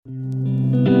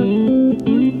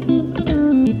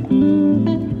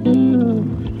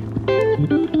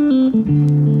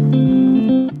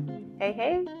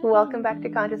Welcome back to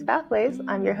Conscious Pathways.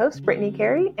 I'm your host, Brittany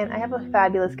Carey, and I have a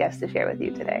fabulous guest to share with you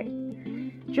today.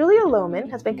 Julia Loman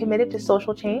has been committed to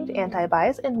social change,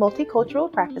 anti-bias, and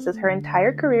multicultural practices her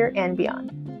entire career and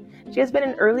beyond. She has been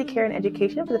in early care and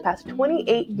education for the past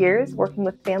 28 years, working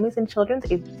with families and children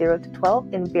aged 0 to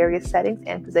 12 in various settings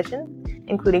and positions,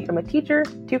 including from a teacher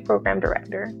to program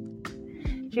director.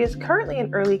 She is currently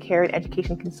an early care and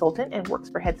education consultant and works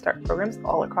for Head Start programs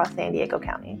all across San Diego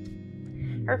County.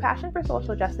 Her passion for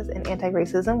social justice and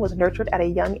anti-racism was nurtured at a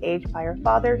young age by her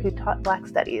father, who taught Black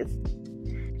studies.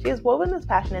 She has woven this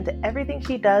passion into everything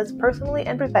she does, personally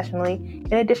and professionally.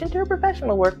 In addition to her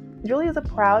professional work, Julia is a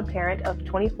proud parent of a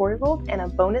 24-year-old and a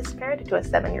bonus parent to a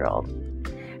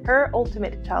 7-year-old. Her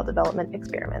ultimate child development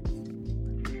experiments.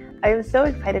 I am so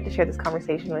excited to share this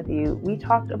conversation with you. We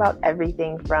talked about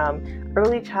everything from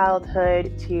early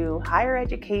childhood to higher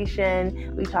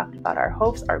education. We talked about our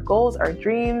hopes, our goals, our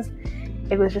dreams.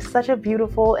 It was just such a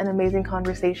beautiful and amazing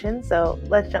conversation, so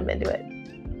let's jump into it.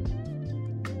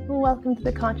 Welcome to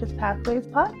the Conscious Pathways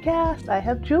podcast. I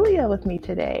have Julia with me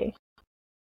today.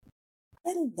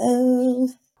 Hello.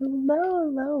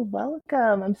 Hello.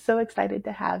 Welcome. I'm so excited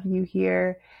to have you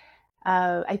here.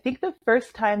 I think the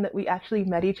first time that we actually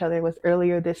met each other was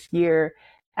earlier this year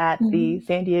at the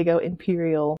San Diego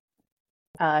Imperial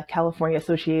California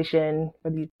Association for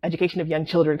the Education of Young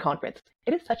Children Conference.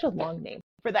 It is such a long name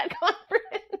for that conference.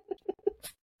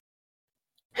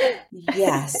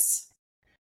 Yes.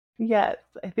 Yes.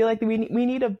 I feel like we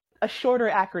need a shorter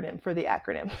acronym for the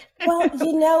acronym.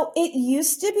 Well, it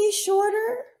used to be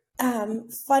shorter.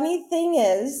 Funny thing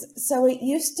is, so it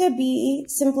used to be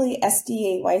simply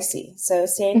SDAYC, so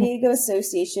San Diego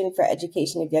Association for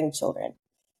Education of Young Children.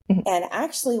 And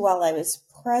actually, while I was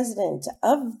president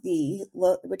of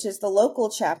which is the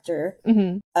local chapter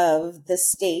of the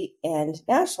state and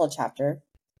national chapter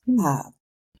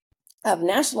of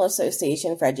National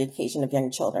Association for Education of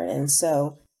Young Children. And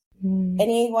so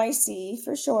NAYC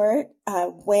for short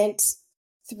went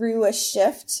through a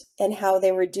shift in how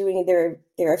they were doing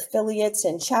their affiliates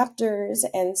and chapters.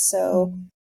 And so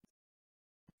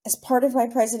as part of my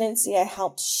presidency, I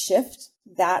helped shift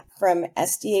that from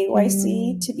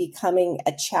SDAYC to becoming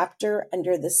a chapter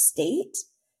under the state.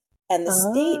 And the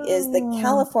state is the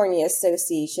California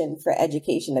Association for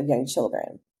Education of Young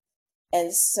Children.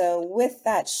 And so with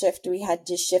that shift, we had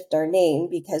to shift our name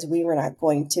because we were not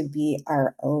going to be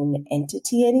our own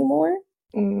entity anymore.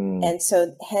 And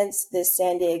so hence the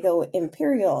San Diego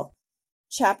Imperial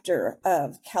chapter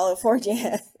of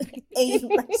California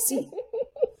AUIC.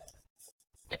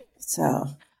 So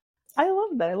I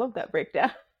love that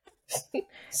breakdown.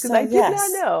 Because I did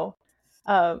not know.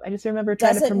 I just remember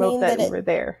trying to promote that we were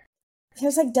there. I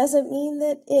was like, doesn't mean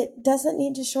that it doesn't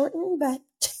need to shorten, but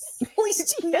at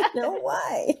least you know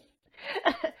why.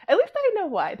 At least I know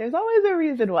why. There's always a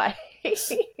reason why.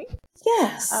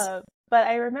 Yes. But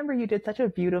I remember you did such a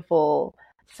beautiful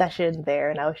session there,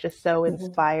 and I was just so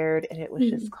inspired, and it was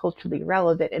just culturally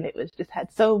relevant, and it was just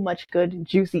had so much good,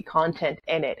 juicy content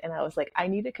in it. And I was like, I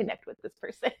need to connect with this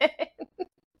person.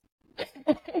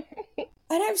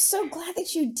 And I'm so glad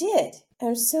that you did.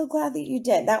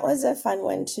 That was a fun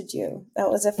one to do.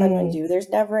 There's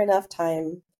never enough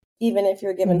time. Even if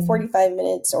you're given 45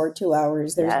 minutes or 2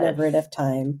 hours, there's never enough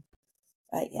time.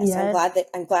 Yes,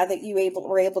 I'm glad that you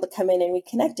were able to come in and we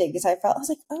connected, because I was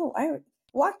like, I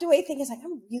walked away thinking,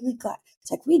 I'm really glad.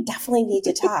 It's like, we definitely need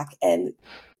to talk. And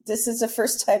this is the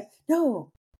first time.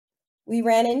 No, we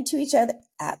ran into each other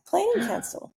at Planning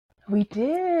Council. We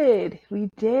did. Was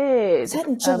that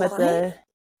in July?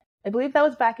 I believe that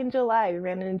was back in July. We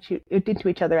ran into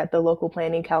each other at the local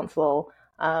Planning Council,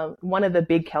 one of the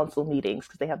big council meetings,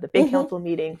 because they have the big council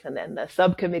meetings and then the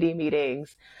subcommittee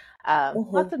meetings.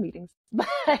 Lots of meetings. But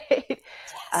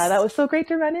that was so great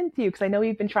to run into you, because I know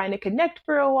we've been trying to connect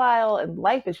for a while, and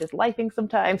life is just lifing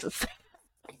sometimes.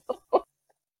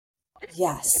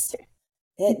 Yes,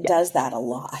 it does that a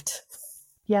lot.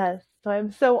 Yes. So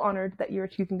I'm so honored that you're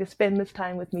choosing to spend this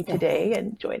time with me today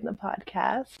and join the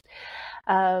podcast.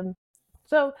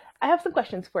 So I have some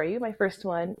questions for you. My first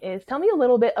one is, tell me a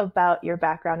little bit about your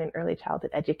background in early childhood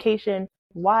education.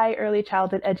 Why early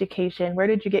childhood education? Where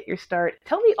did you get your start?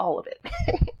 Tell me all of it.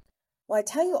 Well, I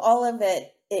tell you all of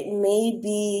it. It may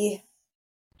be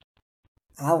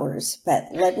hours, but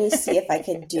let me see if I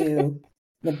can do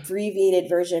an abbreviated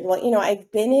version. Well,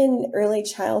 I've been in early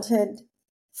childhood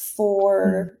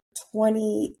for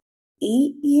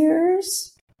 28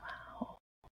 years. Wow.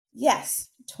 Yes,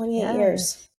 28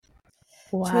 years.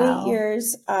 Wow. 28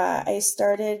 years. I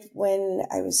started when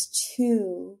I was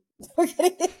 2.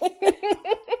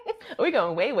 We're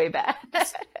going way, way back.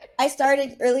 I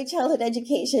started early childhood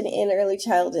education in early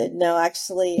childhood. No,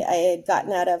 actually, I had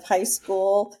gotten out of high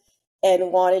school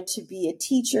and wanted to be a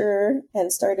teacher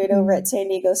and started over at San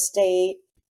Diego State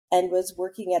and was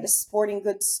working at a sporting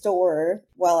goods store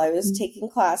while I was taking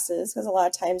classes, because a lot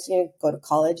of times you go to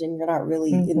college and you're not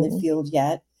really in the field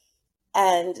yet.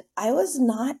 And I was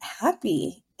not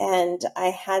happy. And I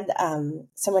had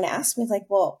someone ask me, like,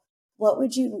 well, what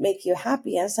would make you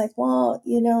happy? I was like, well,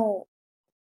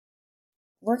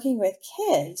 working with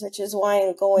kids, which is why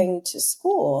I'm going to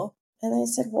school. And I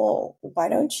said, well, why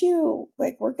don't you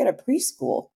work at a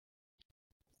preschool?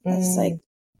 I was like,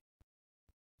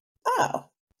 oh,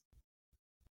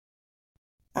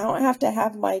 I don't have to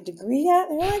have my degree yet.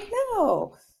 And they're like,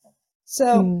 no.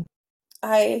 So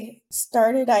I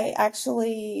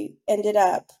actually ended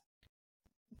up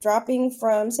dropping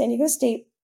from San Diego State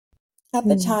at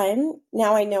the time.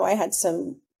 Now I know I had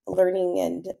some learning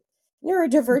and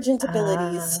neurodivergent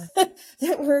abilities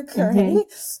that were occurring.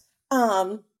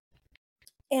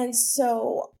 And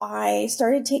so I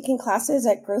started taking classes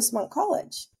at Grossmont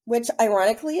College, which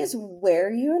ironically is where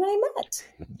you and I met.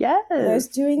 Yes. I was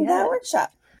doing that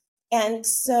workshop. And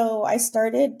so I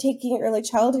started taking early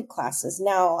childhood classes.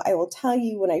 Now, I will tell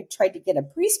you, when I tried to get a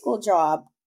preschool job,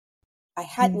 I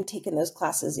hadn't taken those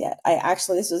classes yet.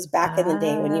 This was back in the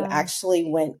day when you actually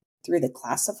went through the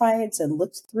classifieds and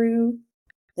looked through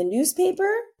the newspaper.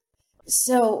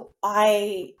 So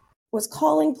I was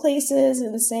calling places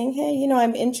and saying, hey,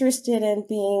 I'm interested in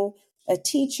being a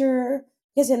teacher.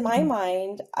 Because in my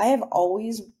mind, I have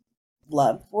always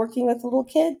loved working with little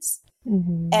kids.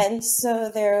 And so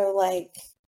they're like,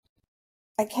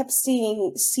 I kept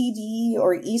seeing CD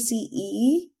or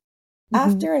ECE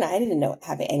after, and I didn't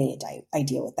have any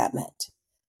idea what that meant.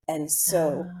 And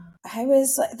so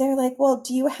they're like, well,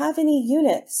 do you have any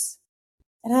units?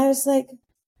 And I was like,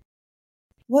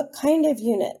 what kind of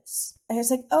units? I was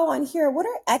like, oh, on here, what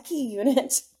are ECI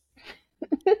units?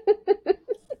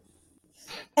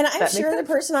 And I'm sure the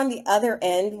person on the other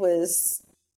end was,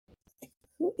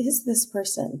 who is this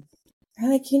person? They're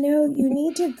like, you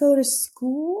need to go to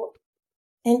school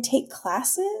and take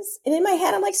classes. And in my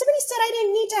head, I'm like, somebody said I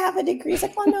didn't need to have a degree. It's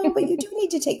like, well, no, but you do need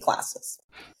to take classes.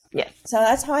 Yes. So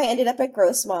that's how I ended up at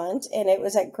Grossmont. And it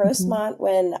was at Grossmont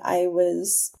when I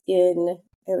was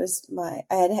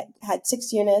I had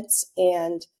 6 units,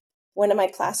 and one of my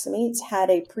classmates had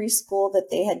a preschool that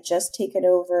they had just taken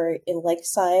over in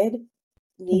Lakeside,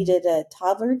 needed a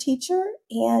toddler teacher,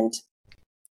 and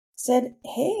said,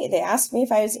 hey, they asked me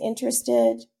if I was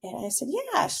interested. And I said,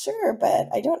 yeah, sure, but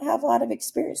I don't have a lot of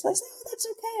experience. And I said, oh, that's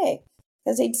okay.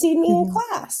 Because they'd seen me in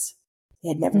class. They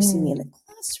had never seen me in the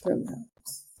classroom, though.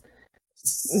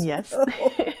 Yes.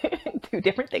 2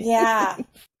 different things. Yeah.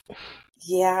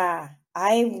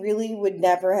 I really would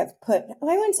never have I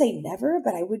wouldn't say never,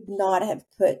 but I would not have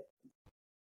put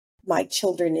my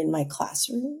children in my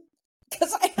classroom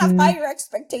because I have higher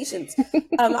expectations.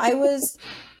 I was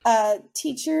a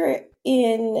teacher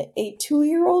in a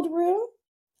 2-year-old room.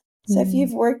 So if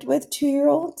you've worked with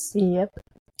 2-year-olds. Yep.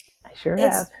 I sure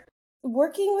have.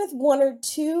 Working with 1 or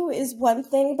 2 is one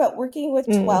thing, but working with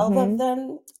 12 of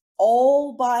them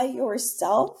all by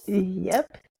yourself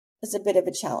is a bit of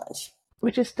a challenge.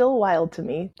 Which is still wild to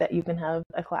me that you can have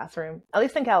a classroom, at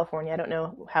least in California. I don't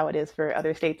know how it is for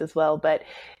other states as well, but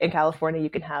in California,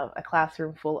 you can have a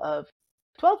classroom full of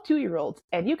 12 2-year-olds,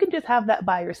 and you can just have that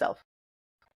by yourself.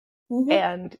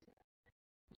 And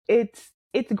it's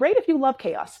great if you love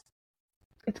chaos.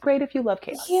 It's great if you love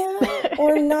chaos. Yeah,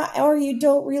 or not, or you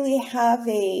don't really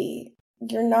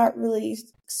you're not really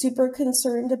super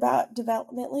concerned about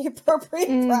developmentally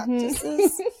appropriate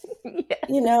practices.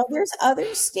 There's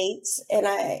other states, and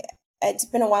it's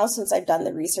been a while since I've done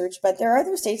the research, but there are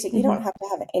other states that you don't have to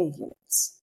have any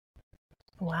units.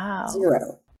 Wow.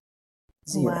 Zero.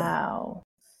 Wow.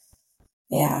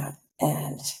 Yeah,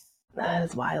 and that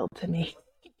is wild to me.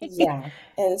 Yeah,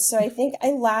 and so I think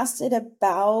I lasted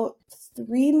about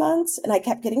 3 months, and I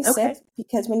kept getting sick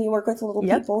because when you work with little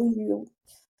people,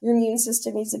 your immune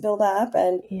system needs to build up.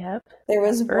 And there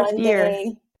was one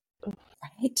day,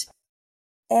 right,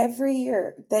 every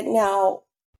year that now,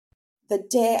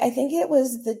 I think it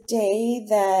was the day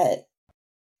that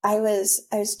I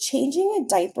was changing a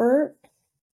diaper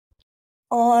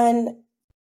on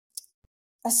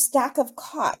a stack of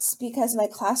cots because my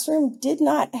classroom did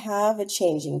not have a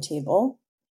changing table.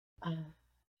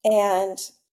 And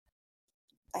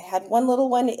I had one little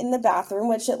one in the bathroom,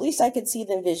 which at least I could see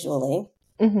them visually.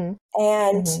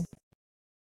 And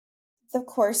of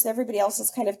course, everybody else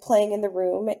is kind of playing in the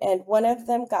room. And one of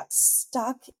them got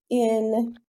stuck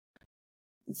in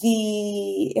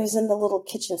it was in the little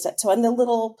kitchen set. So on the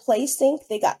little play sink,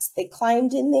 they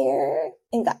climbed in there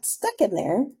and got stuck in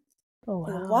there. Oh, wow.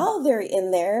 And while they're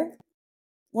in there,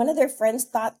 one of their friends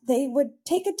thought they would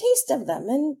take a taste of them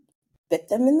and bit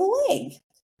them in the leg.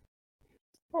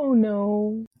 Oh,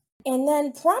 no. And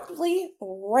then promptly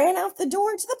ran out the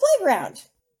door to the playground.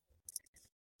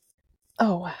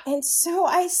 Oh, wow. And so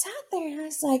I sat there and I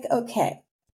was like, okay,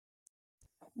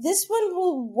 this one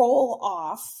will roll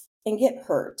off and get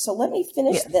hurt. So let me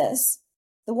finish this.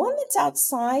 The one that's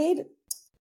outside,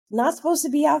 not supposed to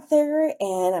be out there,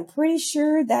 and I'm pretty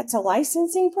sure that's a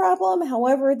licensing problem.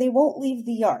 However, they won't leave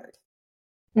the yard.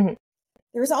 Mm-hmm.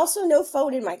 There's also no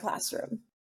phone in my classroom.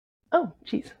 Oh,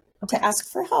 geez. Okay. To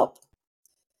ask for help.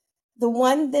 The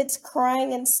one that's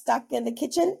crying and stuck in the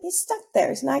kitchen, he's stuck there.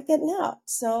 He's not getting out.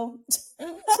 So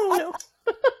Oh, no.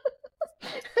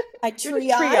 I You're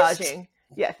just triaging.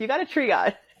 Yes, you got to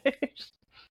triage.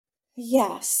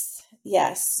 Yes.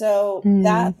 So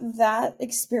that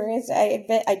experience,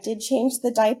 I did change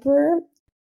the diaper.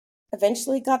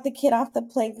 Eventually got the kid off the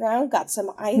playground. Got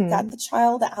the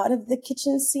child out of the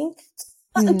kitchen sink,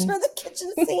 under the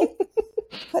kitchen sink.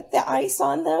 Put the ice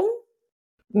on them.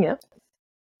 Yep.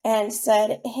 And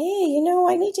said, hey,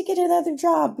 I need to get another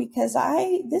job because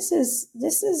this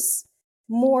is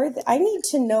more, I need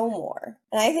to know more.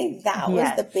 And I think that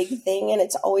was the big thing. And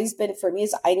it's always been for me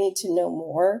is I need to know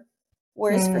more.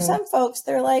 Whereas for some folks,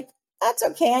 they're like, that's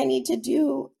okay.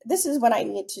 This is what I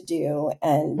need to do.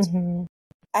 And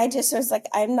I just was like,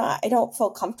 I don't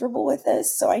feel comfortable with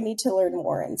this. So I need to learn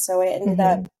more. And so I ended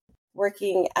up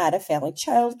working at a family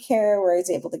childcare where I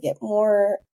was able to get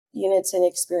more units and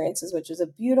experiences, which was a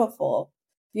beautiful,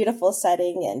 beautiful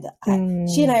setting. And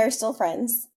she and I are still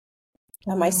friends.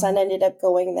 Wow. My son ended up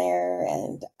going there,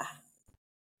 and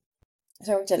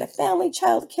so I worked in a family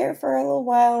childcare for a little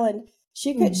while, and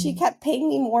she kept paying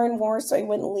me more and more so I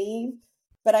wouldn't leave.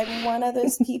 But I'm one of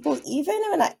those people, even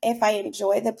if I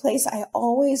enjoy the place, I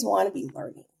always want to be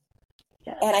learning.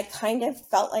 Yes. And I kind of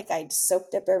felt like I'd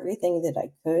soaked up everything that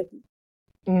I could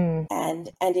and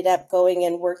ended up going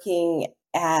and working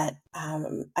at,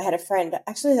 I had a friend,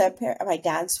 actually my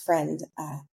dad's friend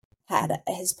had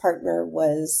his partner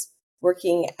was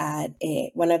working at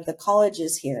one of the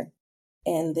colleges here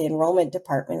in the enrollment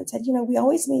department and said, we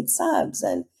always need subs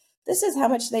and this is how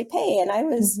much they pay. And I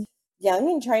was young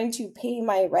and trying to pay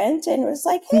my rent and was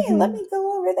like, hey, let me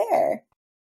go over there.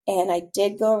 And I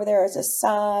did go over there as a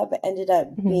sub, ended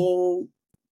up getting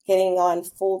on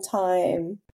full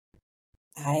time.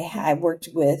 I worked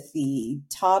with the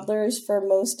toddlers for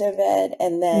most of it.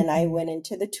 And then I went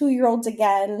into the 2-year-olds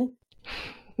again.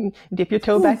 Dip your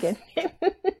toe back in.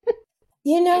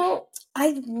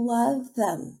 I love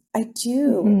them. I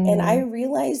do. And I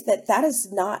realized that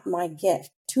is not my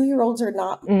gift. 2-year-olds are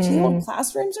not, 2-year-old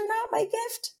classrooms are not my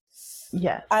gift.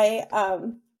 Yes.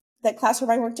 The classroom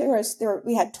I worked in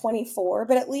we had 24,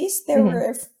 but at least there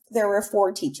were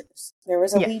 4 teachers. There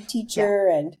was a lead teacher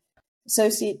and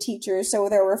associate teachers. So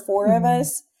there were 4 of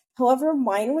us. However,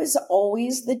 mine was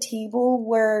always the table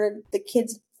where the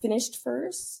kids finished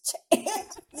first.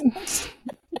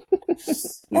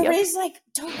 Everybody's like,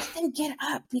 don't let them get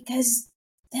up because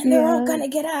then they're all going to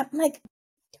get up. I'm like,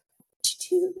 what to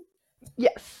do?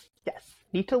 Yes.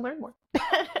 Need to learn more.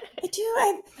 I do.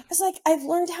 I was like, I've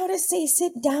learned how to say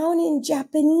sit down in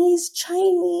Japanese,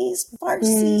 Chinese,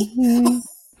 Farsi,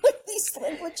 these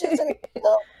languages.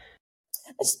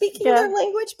 I'm speaking their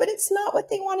language, but it's not what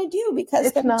they want to do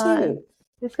because they're 2.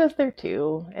 It's because they're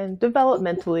 2. And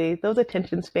developmentally, those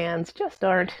attention spans just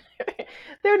aren't,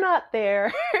 they're not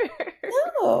there.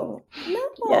 No.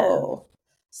 Yeah.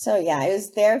 So I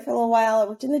was there for a little while. I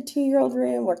worked in the 2-year-old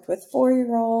room, worked with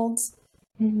 4-year-olds.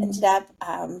 Ended up,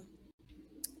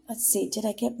 let's see, did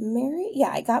I get married?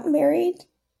 Yeah, I got married.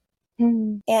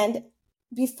 And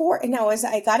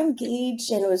I got engaged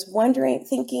and was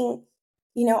thinking,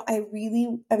 I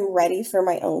really am ready for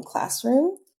my own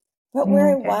classroom. But where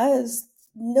I was,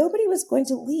 nobody was going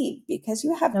to leave because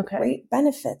you have great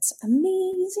benefits,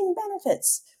 amazing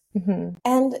benefits.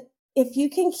 And if you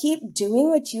can keep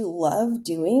doing what you love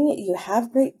doing, you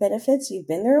have great benefits. You've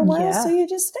been there a while, so you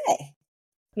just stay.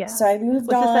 Yeah. So I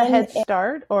moved on. Was this a Head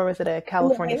Start or was it a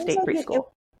California state preschool?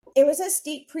 It was a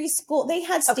state preschool. They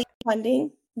had state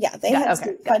funding. Yeah, they had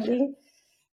state funding.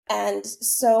 And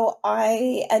so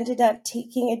I ended up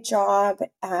taking a job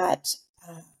at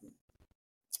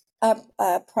a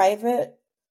private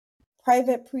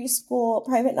preschool,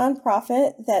 private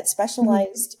nonprofit that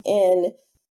specialized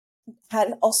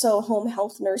had also home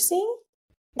health nursing.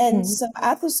 And so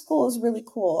at the school is really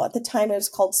cool. At the time it was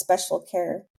called Special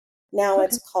Care. Now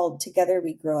it's called Together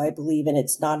We Grow, I believe, and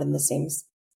it's not in the same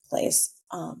place.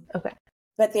 Okay.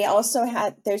 But they also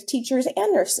there's teachers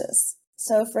and nurses.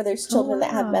 So for those Oh, children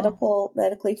that have wow.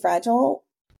 medically fragile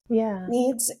Yeah.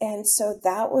 needs. And so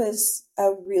that was a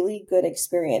really good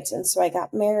experience. And so I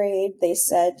got married. They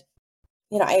said,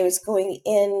 I was going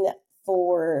in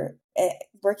for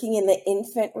working in the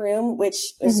infant room,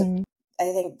 which is, Mm-hmm.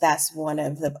 I think that's one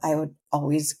of I would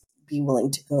always be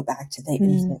willing to go back to the Mm-hmm.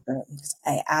 infant room because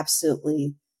I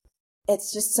absolutely,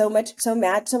 it's just so much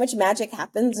magic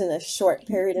happens in a short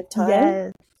period of time.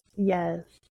 Yes.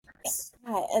 Yes.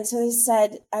 And so they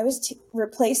said I was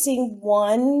replacing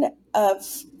one of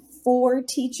 4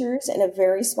 teachers in a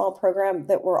very small program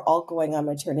that were all going on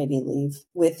maternity leave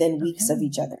within weeks of Okay.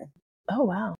 each other. Oh,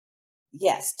 wow.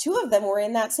 Yes, 2 of them were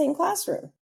in that same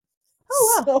classroom.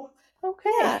 Oh, So, wow.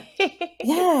 yeah. Okay.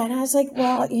 Yeah. And I was like,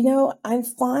 well, I'm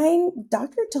fine.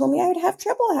 Doctor told me I would have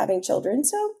trouble having children.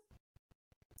 So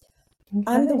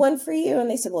I'm the Okay. one for you. And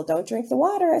they said, well, don't drink the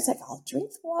water. I was like, I'll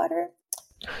drink the water.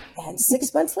 And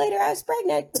 6 months later, I was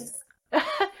pregnant.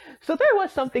 So there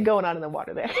was something going on in the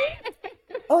water there.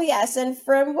 Oh, yes. And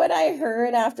from what I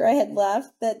heard after I had left,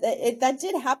 that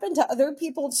did happen to other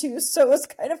people too. So it was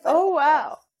kind of funny. Oh,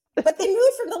 wow. But they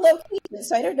moved from the location.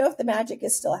 So I don't know if the magic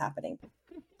is still happening.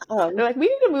 They're like, we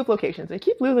need to move locations. We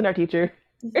keep losing our teacher.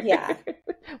 Yeah.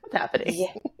 What's happening?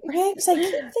 Yeah. Right. Because they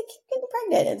keep getting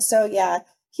pregnant. And so, yeah,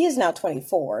 he is now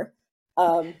 24.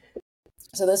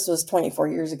 So this was 24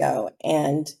 years ago.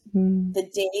 And the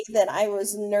day that I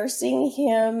was nursing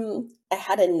him, I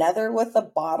had another with a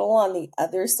bottle on the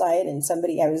other side and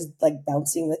somebody I was like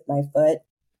bouncing with my foot.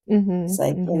 Mm-hmm. It's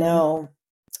like, Mm-hmm.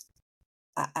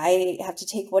 I have to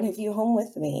take one of you home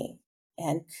with me.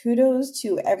 And kudos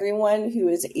to everyone who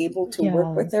is able to work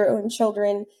Yeah. with their own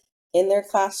children in their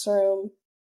classroom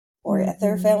or at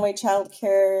their Mm-hmm. family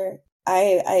childcare.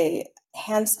 I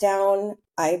hands down,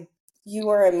 you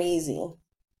are amazing.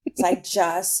 So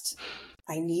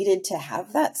I needed to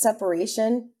have that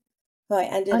separation. So I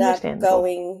ended up Understandable.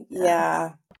 going,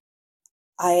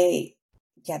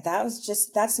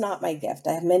 that's not my gift.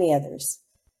 I have many others.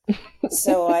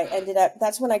 So I ended up,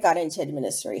 that's when I got into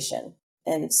administration.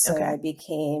 And so Okay. I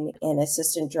became an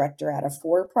assistant director at a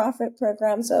for-profit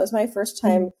program. So it was my first Mm-hmm.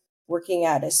 time working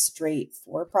at a straight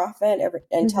for-profit.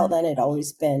 Until then, it had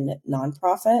always been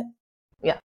nonprofit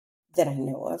Yeah. that I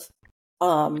know of.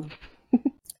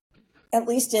 At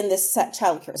least in this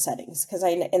childcare settings, because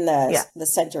in Yeah. the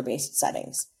center-based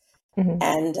settings. Mm-hmm.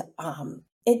 And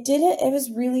it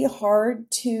was really hard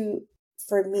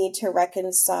for me to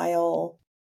reconcile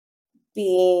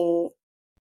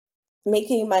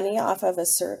making money off of a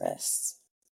service.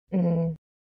 Mm-hmm. It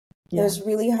Yeah. was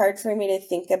really hard for me to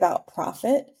think about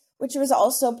profit, which was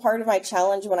also part of my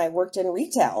challenge when I worked in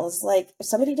retail. It's like, if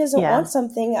somebody doesn't Yeah. want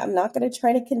something, I'm not going to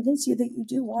try to convince you that you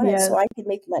do want it so Yes. I can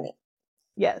make money.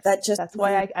 Yes. That just, That's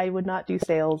why I would not do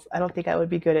sales. I don't think I would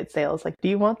be good at sales. Like, do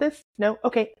you want this? No?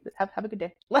 Okay. Have a good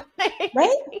day.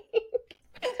 right?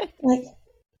 Like,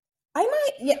 I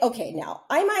might, yeah, okay, now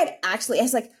I might actually, I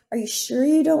was like, are you sure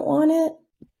you don't want it?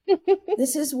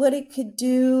 This is what it could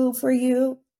do for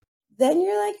you. Then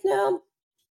you're like, no.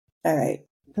 All right.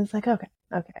 It's like, okay.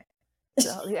 Okay.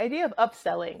 So the idea of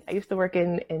upselling, I used to work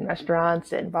in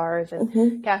restaurants and bars and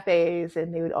Mm-hmm. cafes,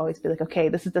 and they would always be like, okay,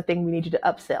 this is the thing we need you to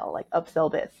upsell, like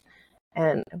upsell this.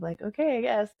 And I'm like, okay, I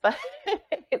guess. But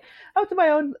up to my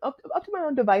own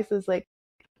devices, like,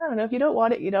 I don't know, if you don't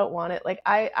want it, you don't want it. Like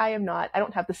I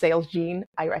don't have the sales gene.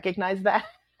 I recognize that.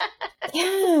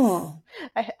 Yeah.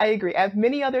 I agree. I have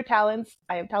many other talents.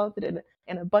 I am talented in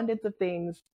an abundance of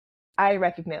things. I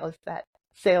recognize that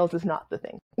sales is not the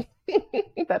thing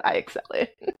that I excel in.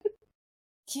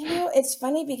 It's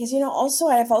funny because, also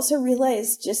I've also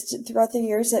realized just throughout the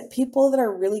years that people that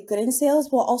are really good in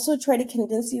sales will also try to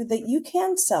convince you that you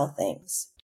can sell things.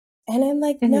 And I'm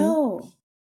like, Mm-hmm. no.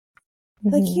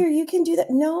 Like, Mm-hmm. here, you can do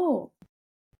that. No.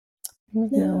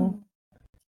 No,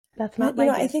 that's But, not my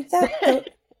I gift. think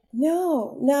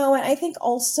no. And I think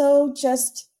also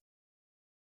just,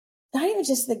 not even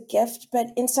just the gift, but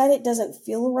inside it doesn't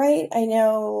feel right. I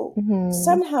know Mm-hmm.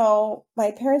 somehow my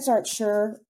parents aren't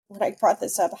sure when I brought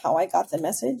this up how I got the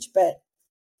message, but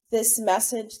this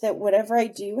message that whatever I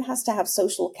do has to have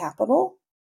social capital.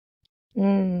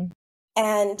 Mm.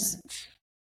 And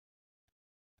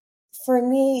for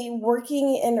me,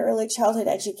 working in early childhood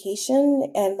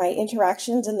education and my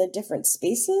interactions in the different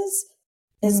spaces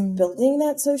is Mm. building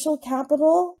that social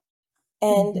capital.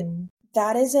 And Mm-hmm.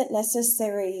 that isn't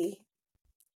necessarily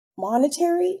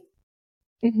monetary.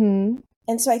 Mm-hmm.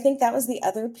 And so I think that was the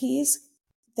other piece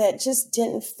that just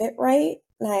didn't fit right.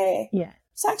 And I Yeah.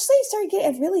 was actually started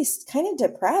getting really kind of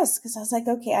depressed because I was like,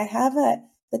 okay, I have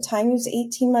the time he was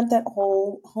 18 months at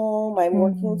home. I'm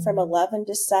working from 11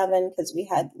 to 7 because we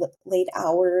had late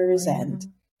hours, and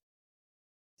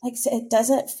like I said, it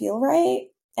doesn't feel right.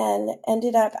 And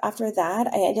ended up after that,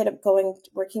 I ended up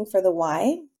working for the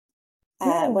Y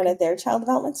at one of their child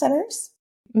development centers.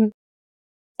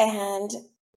 And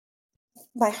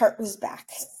my heart was back.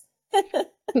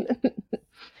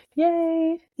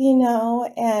 Yay.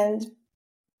 And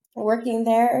working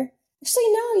there. Actually,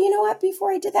 no, you know what?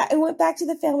 Before I did that, I went back to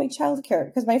the family child care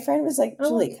because my friend was like,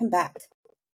 Julie, come back.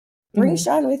 Bring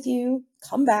Sean with you.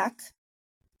 Come back.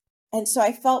 And so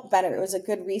I felt better. It was a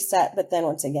good reset. But then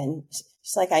once again,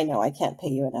 she's like, I know I can't pay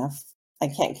you enough. I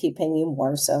can't keep paying you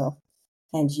more.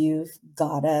 And you've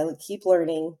got to keep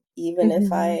learning, even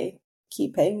if I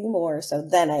keep paying you more. So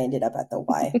then I ended up at the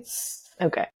Y.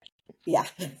 Okay. Yeah.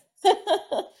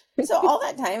 So all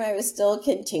that time I was still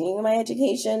continuing my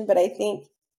education, but I think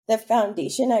the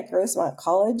foundation at Grossmont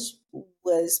College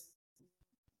was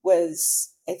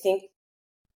I think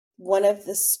one of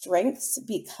the strengths,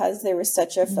 because there was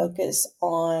such a focus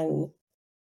on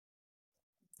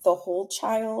the whole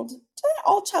child,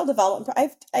 all child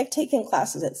development. I've taken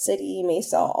classes at City,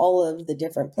 Mesa, all of the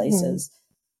different places.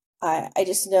 I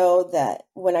just know that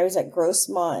when I was at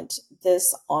Grossmont,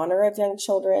 this honor of young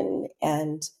children,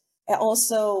 and I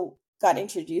also got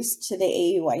introduced to the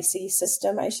AUIC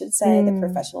system, I should say, the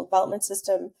professional development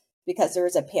system, because there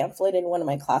was a pamphlet in one of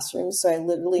my classrooms. So I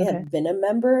literally have been a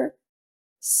member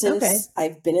since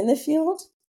I've been in the field,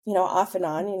 off and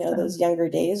on, those younger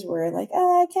days where like,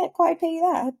 I can't quite pay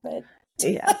that, but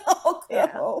I'll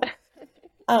go.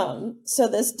 So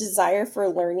this desire for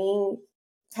learning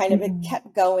kind of it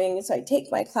kept going. So I take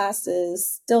my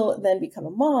classes, still then become a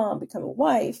mom, become a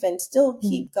wife, and still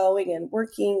keep going and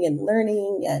working and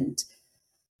learning. And,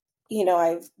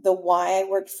 the Y I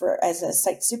worked for as a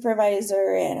site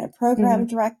supervisor and a program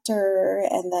director,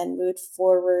 and then moved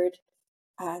forward.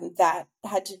 That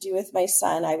had to do with my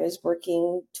son. I was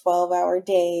working 12-hour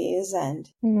days, and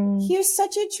he was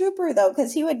such a trooper though,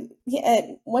 because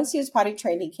once he was potty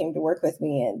trained, he came to work with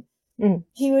me, and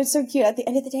he was so cute. At the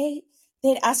end of the day,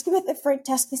 they'd ask him at the front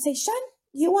desk, they say, Sean,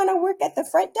 you want to work at the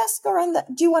front desk or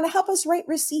do you want to help us write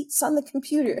receipts on the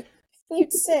computer? And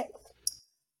you'd say,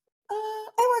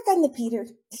 I work on the Peter.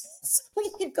 So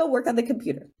you'd go work on the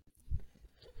computer.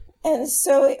 And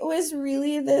so it was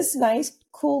really this nice,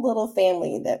 cool little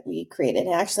family that we created.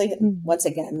 And actually, once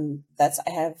again, I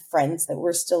have friends that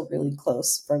were still really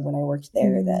close from when I worked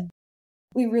there, that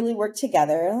we really worked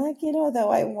together. Like, though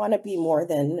I want to be more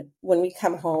than when we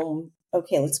come home,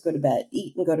 okay, let's go to bed,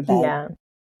 eat and go to bed. Yeah.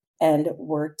 And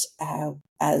worked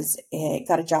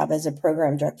got a job as a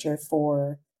program director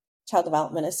for Child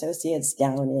Development Associates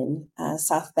down in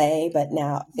South Bay. But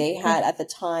now at the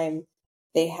time,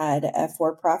 they had a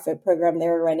for-profit program they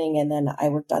were running. And then I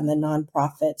worked on the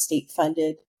nonprofit,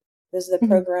 state-funded. I was the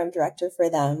program director for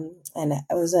them. And it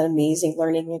was an amazing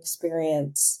learning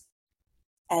experience.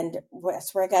 And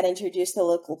that's where I got introduced to the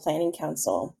local planning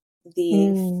council.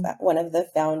 One of the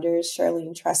founders,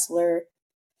 Charlene Tressler,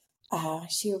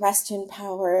 she, rest in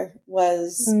power,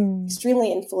 was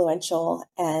extremely influential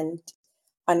and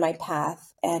on my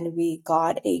path. And we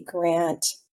got a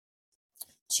grant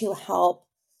to help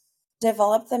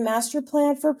develop the master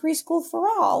plan for preschool for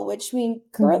all, which we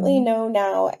currently know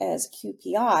now as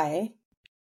QPI.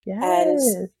 Yes.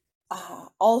 And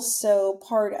also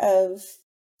part of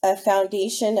a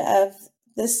foundation of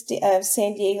of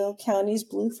San Diego County's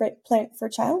blueprint for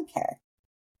childcare.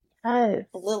 Yes.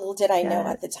 Little did I know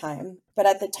at the time, but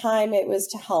at the time it was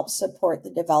to help support the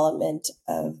development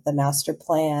of the master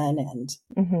plan.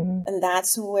 And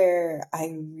that's where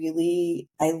I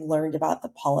learned about the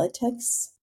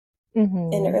politics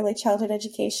in early childhood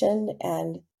education,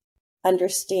 and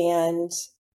understand,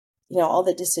 all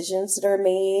the decisions that are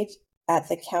made at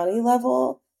the county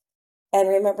level. And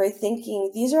remember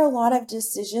thinking, these are a lot of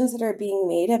decisions that are being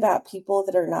made about people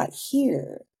that are not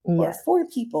here, or for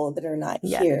people that are not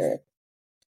here.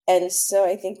 And so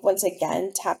I think once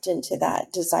again, tapped into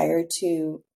that desire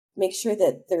to make sure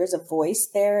that there's a voice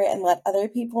there and let other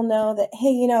people know that,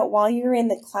 hey, while you're in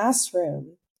the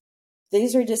classroom,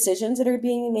 these are decisions that are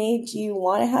being made. Do you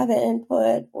want to have an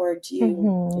input, or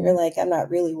you're like, I'm not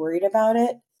really worried about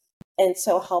it? And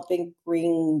so helping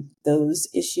bring those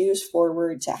issues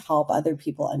forward to help other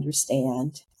people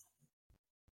understand.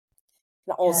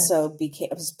 And also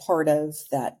was part of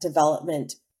that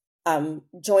development,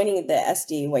 joining the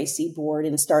SDAYC board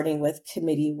and starting with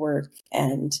committee work.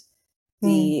 And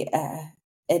I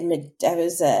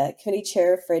was a committee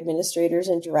chair for administrators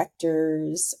and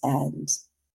directors, and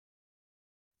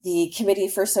the committee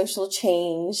for social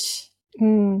change.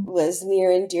 was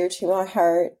near and dear to my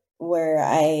heart, where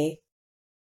I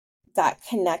got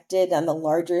connected on the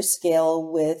larger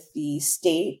scale with the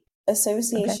state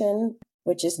association,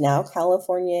 which is now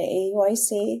California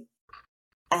AUIC,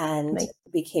 and Nice.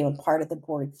 became a part of the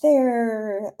board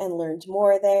there and learned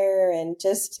more there. And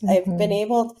just,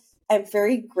 I'm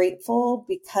very grateful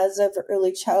because of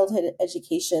early childhood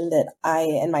education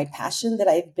and my passion that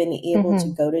I've been able to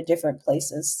go to different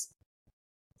places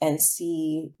and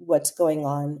see what's going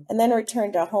on, and then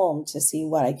return to home to see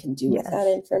what I can do with that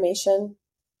information.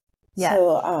 Yes.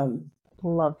 So,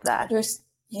 love that.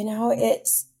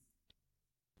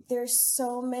 There's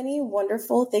so many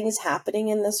wonderful things happening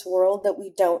in this world that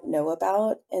we don't know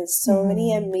about, and so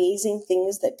many amazing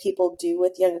things that people do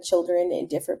with young children in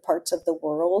different parts of the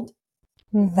world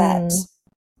that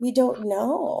we don't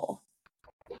know.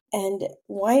 And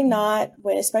why not,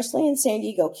 especially in San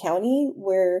Diego County,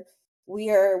 where we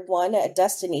are a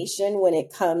destination when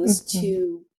it comes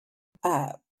to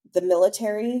the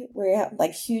military, where you have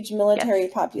like huge military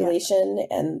population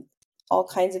and all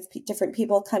kinds of different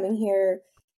people coming here.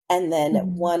 And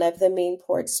then one of the main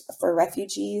ports for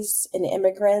refugees and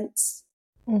immigrants.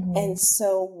 And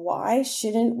so why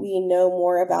shouldn't we know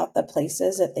more about the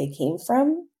places that they came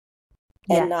from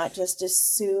and not just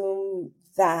assume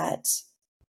that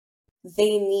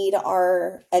they need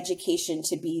our education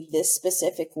to be this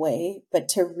specific way, but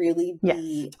to really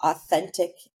be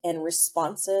authentic and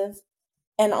responsive,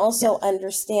 and also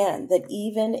understand that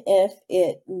even if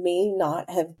it may not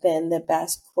have been the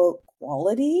best quote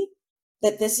quality,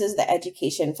 that this is the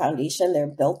education foundation they're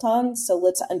built on. So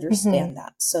let's understand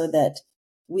that, so that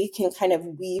we can kind of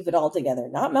weave it all together,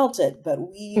 not melt it, but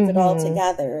weave it all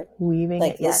together, weaving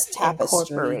like it, this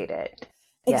tapestry. Incorporate it.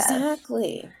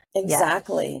 Exactly.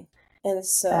 And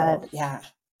so,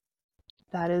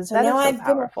 that is so now so I've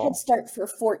powerful. been at Head Start for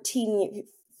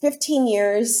 15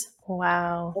 years.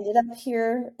 Wow. Ended up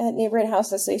here at Neighborhood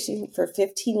House Association for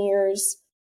 15 years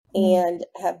and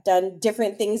have done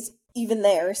different things even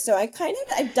there. So I've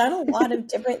done a lot of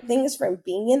different things, from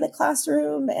being in the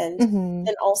classroom and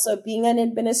also being an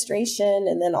administration,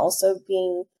 and then also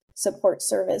being support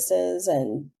services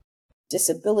and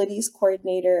disabilities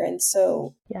coordinator. And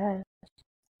so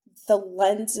the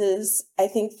lenses, I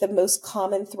think the most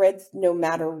common thread, no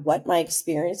matter what my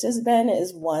experience has been,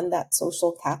 is one, that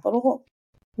social capital.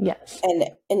 And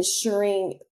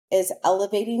ensuring is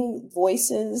elevating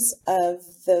voices of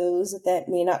those that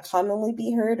may not commonly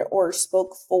be heard or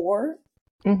spoke for.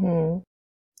 And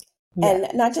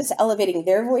not just elevating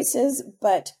their voices,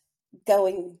 but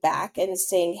going back and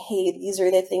saying, hey, these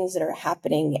are the things that are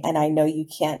happening, and I know you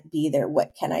can't be there.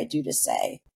 What can I do to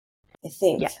say? I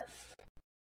think a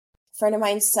friend of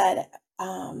mine said,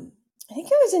 I think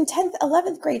it was in 10th,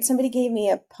 11th grade, somebody gave me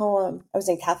a poem. I was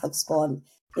in Catholic school, and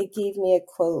they gave me a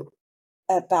quote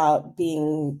about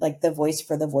being like the voice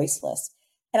for the voiceless.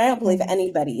 And I don't believe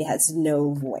anybody has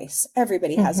no voice.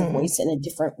 Everybody has a voice in a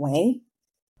different way.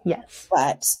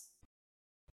 But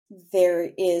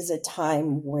there is a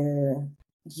time where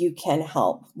you can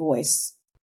help voice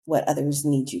what others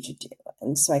need you to do.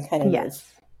 And so I kind of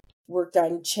worked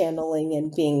on channeling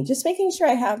and just making sure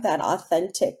I have that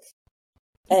authentic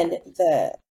and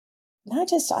not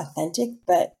just authentic,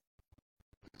 but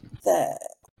the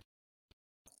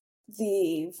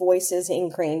voice is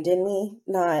ingrained in me,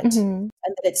 and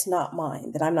that it's not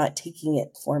mine, that I'm not taking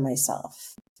it for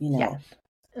myself,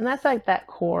 And that's like that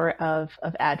core of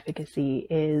advocacy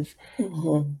is,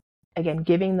 again,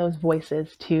 giving those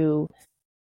voices to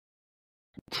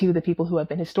the people who have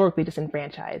been historically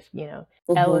disenfranchised,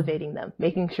 elevating them,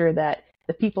 making sure that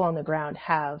the people on the ground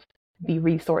have the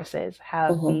resources,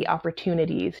 have the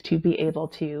opportunities to be able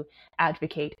to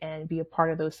advocate and be a part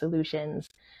of those solutions.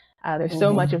 There's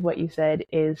so much of what you said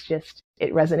is just,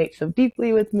 it resonates so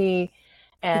deeply with me.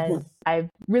 And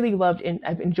I've really loved and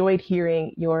I've enjoyed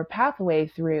hearing your pathway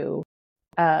through,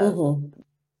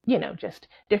 just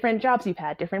different jobs you've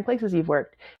had, different places you've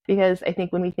worked. Because I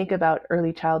think when we think about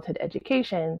early childhood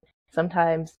education,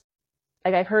 sometimes,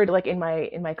 like I've heard like in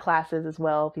my classes as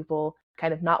well, people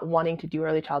kind of not wanting to do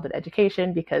early childhood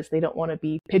education because they don't want to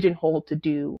be pigeonholed to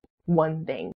do one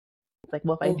thing. It's like,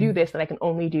 well, if I do this, then I can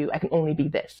only be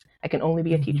this. I can only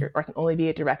be a teacher, or I can only be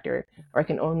a director, or I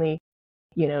can only,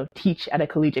 teach at a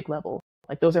collegiate level.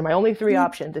 Like those are my only three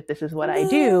options if this is what I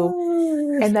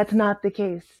do. And that's not the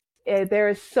case. There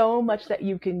is so much that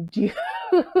you can do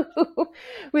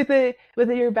with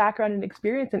your background and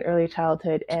experience in early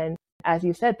childhood. And as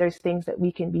you said, there's things that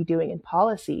we can be doing in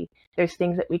policy. There's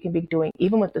things that we can be doing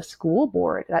even with the school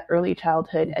board. That early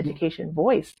childhood education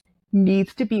voice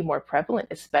needs to be more prevalent,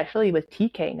 especially with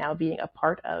TK now being a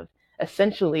part of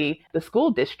essentially the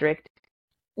school district,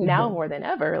 now Mm-hmm. more than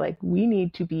ever, like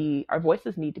our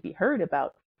voices need to be heard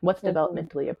about what's Mm-hmm.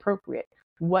 developmentally appropriate,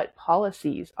 what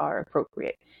policies are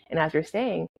appropriate. And as you're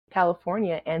saying,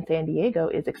 California and San Diego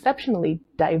is exceptionally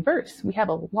diverse. We have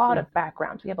a lot of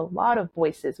backgrounds, we have a lot of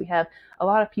voices, we have a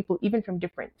lot of people, even from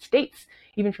different states,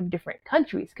 even from different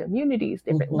countries, communities,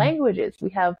 different Mm-hmm. languages.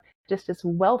 We have just this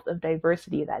wealth of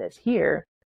diversity that is here.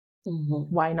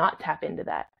 Mm-hmm. Why not tap into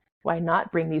that? Why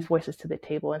not bring these voices to the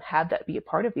table and have that be a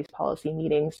part of these policy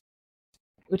meetings?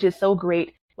 Which is so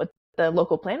great. What the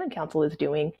local planning council is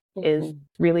doing is Mm-hmm.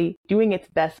 really doing its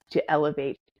best to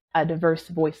elevate a diverse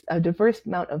voice, a diverse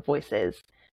amount of voices,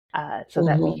 so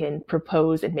that we Mm-hmm. can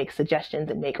propose and make suggestions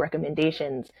and make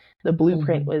recommendations. The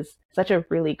blueprint Mm-hmm. was such a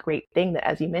really great thing that,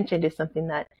 as you mentioned, is something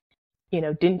that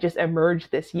didn't just emerge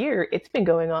this year. It's been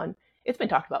going on. It's been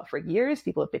talked about for years.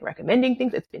 People have been recommending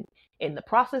things. It's been in the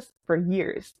process for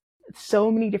years. So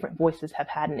many different voices have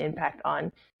had an impact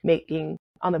on making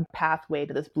on the pathway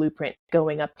to this blueprint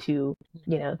going up to,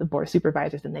 the board of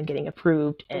supervisors and then getting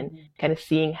approved, and Mm-hmm. kind of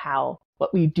seeing how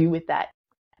what we do with that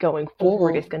going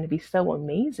forward is Mm-hmm. going to be so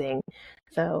amazing.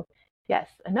 So yes,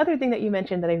 another thing that you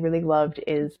mentioned that I really loved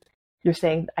is you're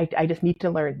saying I just need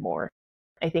to learn more.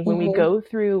 I think when we Mm-hmm. go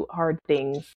through hard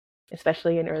things,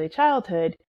 especially in early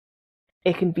childhood,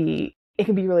 it can be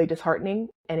really disheartening,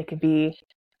 and it can be,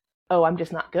 oh, I'm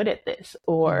just not good at this,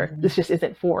 or Mm-hmm. this just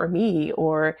isn't for me,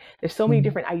 or there's so many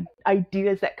different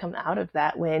ideas that come out of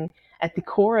that, when at the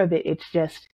core of it, it's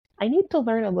just, I need to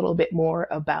learn a little bit more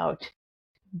about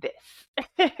this.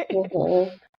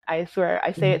 Mm-hmm. I swear,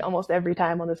 I say it Mm-hmm. almost every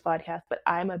time on this podcast, but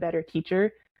I'm a better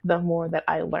teacher the more that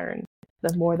I learn.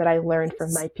 The more that I learn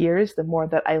from my peers, the more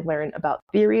that I learn about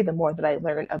theory, the more that I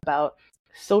learn about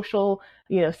social,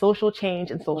 social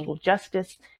change and social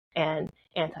justice and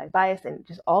anti-bias and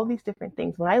just all these different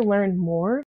things. When I learn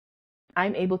more,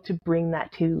 I'm able to bring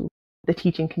that to the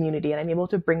teaching community, and I'm able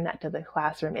to bring that to the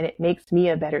classroom, and it makes me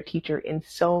a better teacher in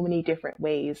so many different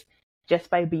ways,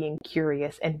 just by being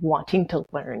curious and wanting to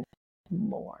learn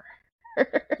more.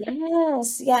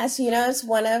 Yes, yes. It's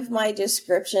one of my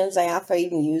descriptions I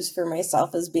often use for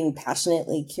myself as being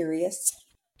passionately curious.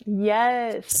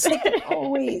 Yes. It's like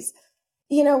always,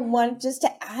 one just to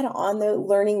add on the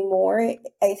learning more,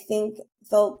 I think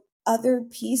the other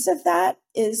piece of that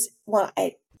is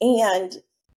and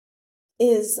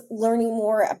is learning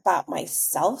more about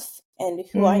myself and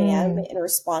who I am Mm. in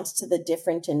response to the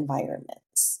different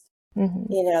environments. Mm-hmm.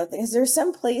 Because there's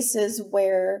some places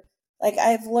where, like,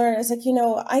 I've learned, it's like,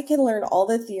 I can learn all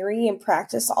the theory and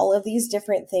practice all of these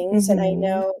different things. And I Mm-hmm.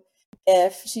 know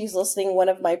if she's listening, one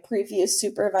of my previous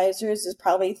supervisors is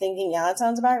probably thinking, yeah, that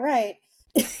sounds about right.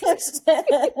 Like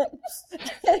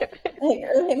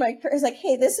early in my career, it's like,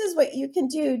 hey, this is what you can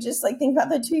do. Just like think about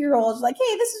the 2-year-olds. Like,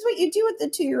 hey, this is what you do with the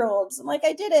 2-year-olds. I'm like,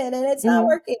 I did it, and it's not Mm-hmm.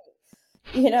 working.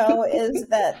 Is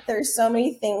that there's so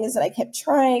many things that I kept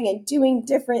trying and doing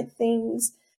different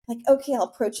things. Like, okay, I'll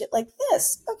approach it like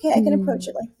this. Okay, I can approach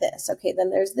it like this. Okay, then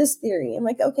there's this theory. I'm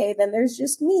like, okay, then there's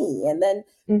just me. And then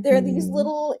there are these Mm-hmm.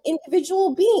 little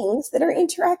individual beings that are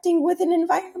interacting with an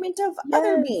environment of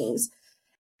other Yes. beings.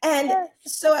 And Yes.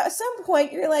 so at some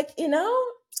point, you're like,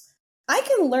 I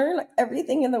can learn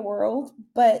everything in the world,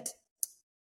 but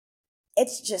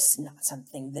it's just not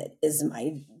something that is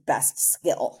my best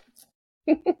skill.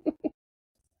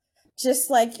 Just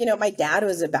like, my dad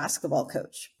was a basketball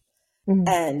coach, Mm-hmm.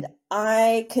 and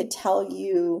I could tell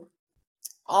you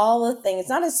all the things,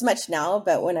 not as much now,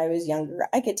 but when I was younger,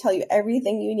 I could tell you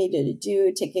everything you needed to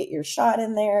do to get your shot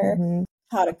in there, Mm-hmm.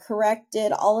 how to correct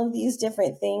it, all of these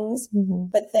different things. Mm-hmm.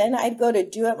 But then I'd go to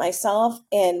do it myself,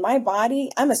 and my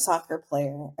body, I'm a soccer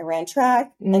player. I ran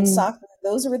track and Mm. soccer.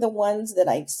 Those were the ones that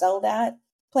I excelled at.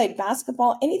 Played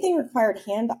basketball. Anything required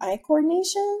hand-eye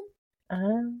coordination,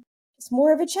 Uh, it's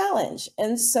more of a challenge.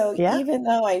 And so yeah. even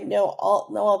though I know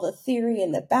all the theory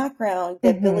and the background, the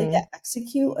ability Mm-hmm. to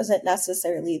execute wasn't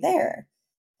necessarily there.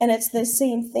 And it's the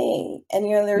same thing. And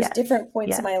there's Yes. different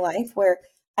points in Yes. my life where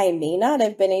I may not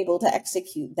have been able to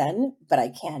execute then, but I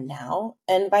can now,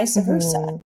 and vice versa.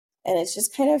 Mm-hmm. And it's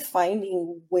just kind of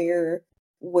finding where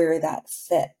that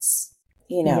fits,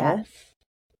 Yes.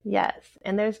 Yes.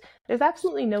 And there's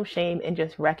absolutely no shame in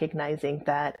just recognizing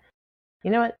that,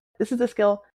 you know what, this is a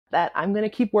skill that I'm going to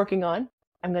keep working on.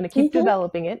 I'm going to keep Mm-hmm.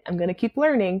 developing it. I'm going to keep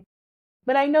learning,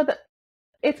 but I know that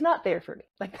it's not there for me.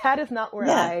 Like, that is not where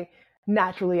Yeah. I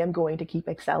naturally am going to keep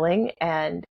excelling.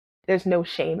 And there's no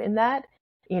shame in that.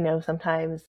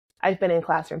 Sometimes I've been in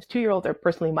classrooms. 2-year-olds are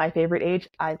personally my favorite age.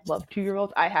 I love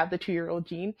 2-year-olds. I have the 2-year-old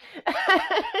gene.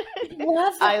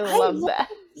 Love them. I love that.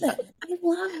 I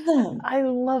love them. I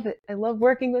love it. I love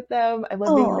working with them. I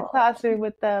love being in the classroom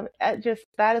with them.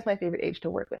 That is my favorite age to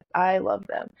work with. I love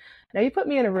them. Now you put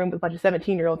me in a room with a bunch of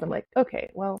 17-year-olds, I'm like, okay,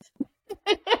 well,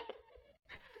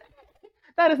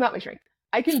 that is not my strength.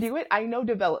 I can do it. I know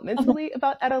developmentally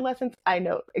about adolescence. I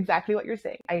know exactly what you're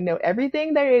saying. I know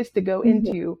everything there is to go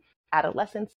into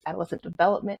adolescence, adolescent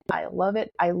development. I love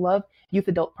it. I love youth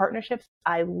adult partnerships.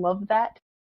 I love that.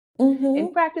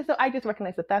 In practice, though, I just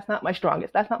recognize that that's not my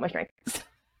strongest. That's not my strength.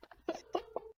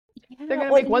 They're going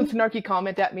to make one snarky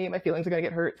comment at me and my feelings are going to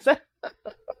get hurt.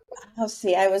 Oh,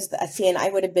 see, and I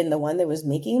would have been the one that was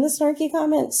making the snarky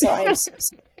comment. So I'm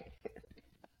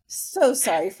so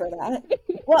sorry for that.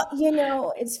 Well,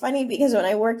 it's funny because when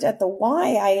I worked at the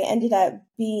Y, I ended up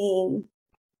being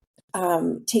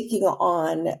taking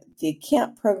on the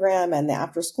camp program and the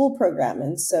after school program.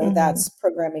 And so that's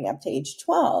programming up to age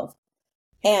 12.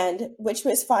 And which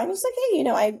was fine. It's like, hey,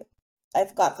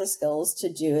 I've got the skills to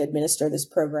administer this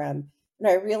program. And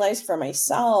I realized for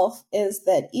myself is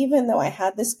that even though I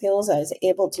had the skills, I was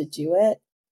able to do it.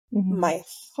 My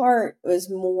heart was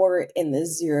more in the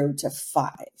 0 to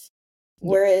 5.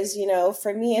 Whereas,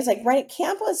 for me, it's like, right,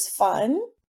 camp was fun,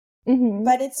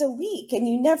 but it's a week and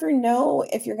you never know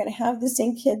if you're going to have the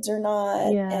same kids or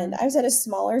not. Yeah. And I was at a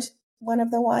smaller one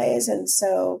of the Ys. And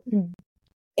so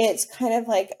it's kind of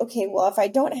like, okay, well, if I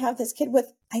don't have this kid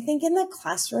I think in the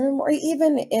classroom or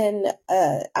even in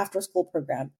a after school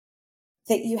program,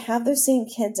 that you have those same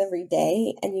kids every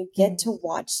day and you get to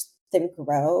watch them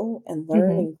grow and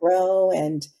learn and grow.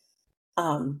 And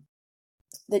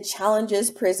the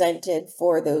challenges presented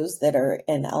for those that are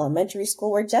in elementary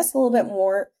school were just a little bit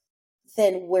more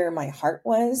than where my heart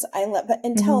was. But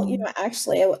until,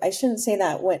 actually, I shouldn't say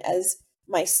that as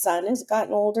my son has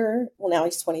gotten older, well, now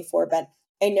he's 24, but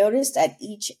I noticed at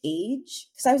each age,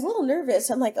 because I was a little nervous.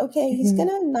 I'm like, okay, he's going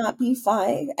to not be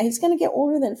 5. He's going to get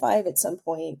older than 5 at some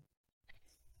point.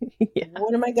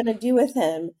 What am I going to do with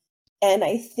him? And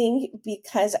I think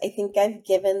because I've been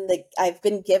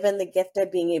given the gift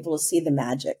of being able to see the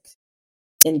magic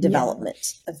in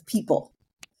development of people.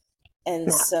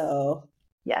 And so,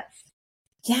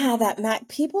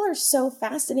 people are so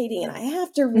fascinating. And I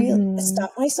have to really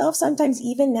stop myself sometimes,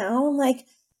 even now. I'm like,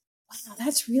 wow,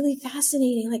 that's really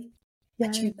fascinating. Like,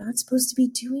 but you're not supposed to be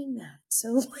doing that.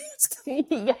 So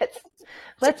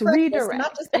let's redirect.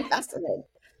 Not just be fascinated.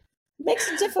 It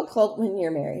makes it difficult when you're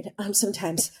married.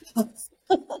 Sometimes.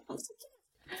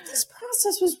 This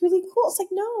process was really cool. It's like,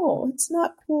 no, it's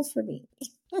not cool for me.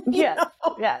 Yes.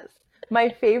 My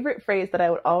favorite phrase that I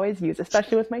would always use,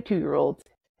 especially with my 2-year-olds,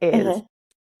 is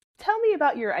tell me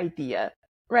about your idea,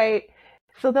 right?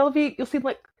 So you'll see them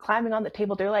like climbing on the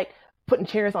table. They're like putting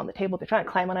chairs on the table. They're trying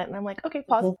to climb on it. And I'm like, okay,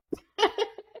 pause.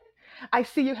 I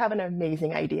see you have an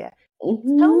amazing idea.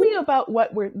 Tell me about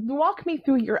walk me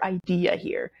through your idea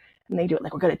here. And they do it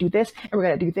like, we're going to do this and we're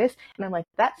going to do this. And I'm like,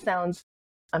 that sounds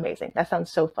amazing. That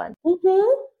sounds so fun.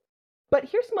 But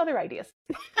here's some other ideas.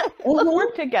 Let's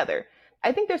work together.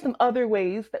 I think there's some other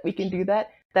ways that we can do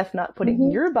that. That's not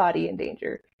putting your body in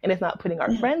danger. And it's not putting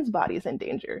our friends' bodies in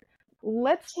danger.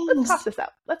 Let's talk this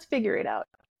out. Let's figure it out.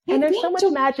 And there's so much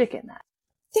magic in that.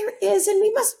 There is. And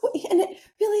we must, and it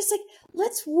really is like,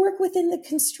 let's work within the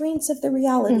constraints of the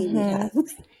reality we have.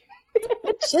 Which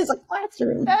is a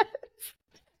classroom.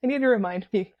 I need to remind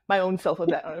my own self of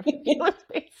that on a regular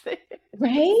basis.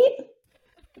 Right?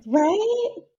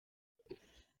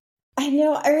 I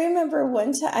know. I remember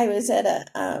one time I was at I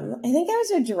think I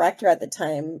was a director at the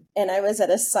time, and I was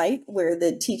at a site where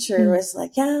the teacher was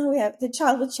like, yeah, we have the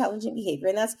child with challenging behavior.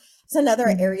 And that's another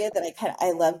area that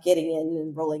I love getting in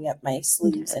and rolling up my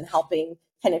sleeves and helping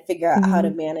kind of figure out how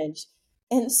to manage.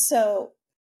 And so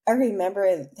I remember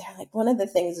they're like, one of the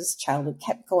things this child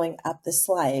kept going up the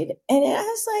slide. And I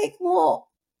was like, well,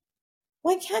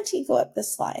 why can't he go up the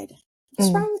slide?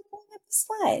 What's wrong with going up the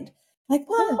slide? Like,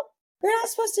 well, we're not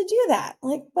supposed to do that.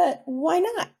 Like, but why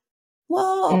not?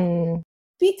 Well,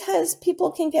 because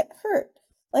people can get hurt.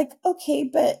 Like, okay,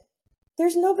 but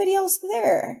there's nobody else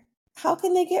there. How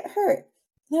can they get hurt?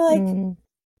 And they're like,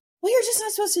 well, you're just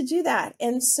not supposed to do that.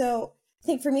 And so I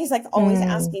think for me, it's like always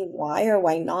asking why or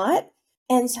why not.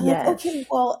 And so like, okay,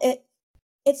 well,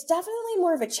 it's definitely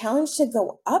more of a challenge to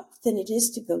go up than it is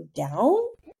to go down.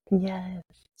 Yes.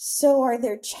 So are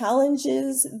there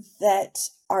challenges that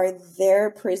are there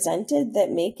presented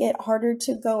that make it harder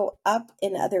to go up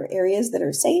in other areas that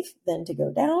are safe than to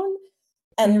go down?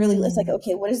 And really, it's like,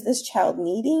 okay, what is this child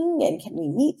needing? And can we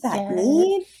meet that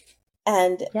need?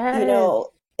 And,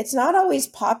 it's not always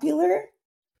popular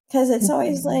Because it's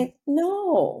always like,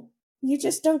 no, you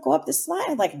just don't go up the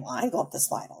slide. Like, well, I go up the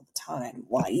slide all the time.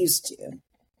 Well, I used to.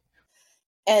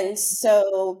 And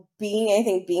so I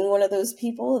think being one of those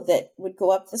people that would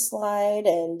go up the slide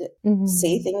and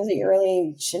say things that you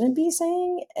really shouldn't be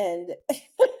saying, and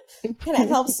kind of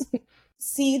helps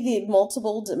see the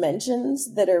multiple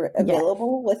dimensions that are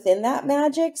available within that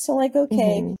magic. So like,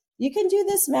 okay, you can do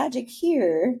this magic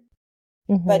here,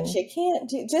 but you can't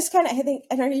do, just kind of, I think,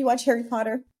 I don't know, you watch Harry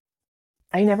Potter?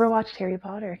 I never watched Harry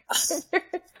Potter.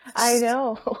 I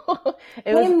know.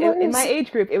 In my age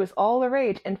group, it was all the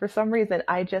rage. And for some reason,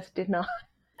 I just did not.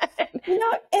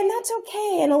 And that's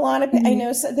okay. And a lot of, I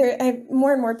know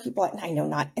more and more people, I know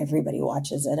not everybody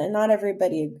watches it and not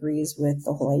everybody agrees with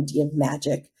the whole idea of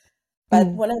magic. But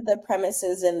one of the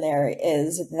premises in there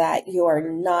is that you are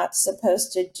not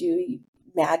supposed to do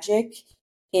magic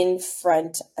in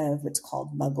front of what's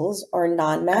called muggles or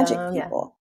non-magic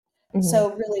people.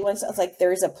 So really, once it's like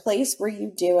there's a place where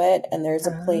you do it and there's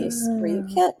a place where you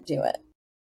can't do it.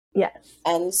 Yes.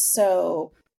 And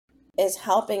so is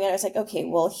helping. And I was like, okay,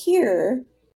 well, here,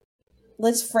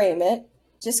 let's frame it.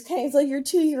 Just kind of like your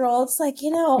 2-year-old. It's like,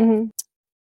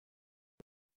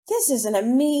 this is an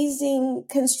amazing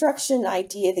construction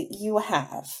idea that you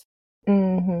have.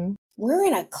 We're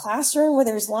in a classroom where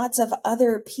there's lots of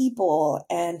other people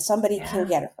and somebody can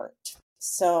get hurt.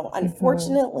 So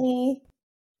unfortunately,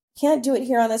 can't do it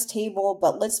here on this table,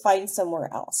 but let's find somewhere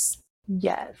else.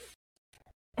 Yes.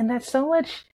 And that's so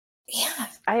much. Yeah.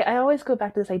 I always go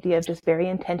back to this idea of just very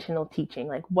intentional teaching.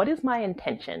 Like, what is my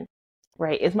intention,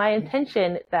 right? Is my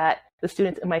intention that the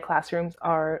students in my classrooms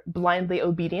are blindly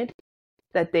obedient,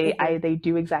 that they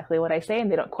do exactly what I say and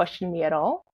they don't question me at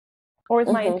all? Or is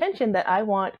my intention that I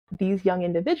want these young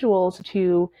individuals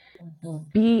to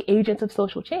be agents of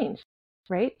social change,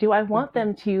 right? Do I want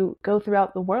them to go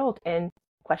throughout the world and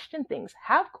question things,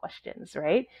 have questions,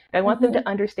 right? I want them to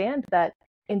understand that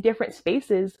in different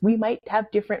spaces, we might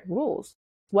have different rules.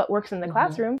 What works in the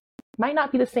classroom might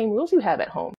not be the same rules you have at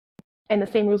home. And the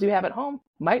same rules you have at home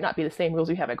might not be the same rules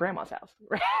you have at grandma's house,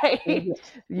 right?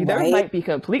 There might be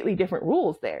completely different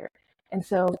rules there. And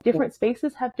so different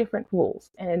spaces have different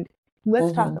rules. And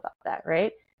let's talk about that,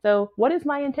 right? So what is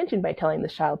my intention by telling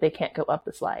this child they can't go up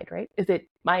the slide, right? Is it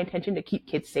my intention to keep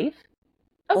kids safe?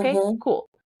 Okay, cool.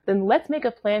 Then let's make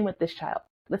a plan with this child.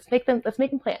 Let's make them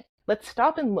plan. Let's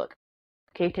stop and look.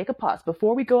 Okay, take a pause.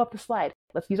 Before we go up the slide,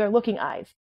 let's use our looking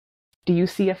eyes. Do you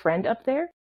see a friend up there?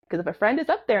 Because if a friend is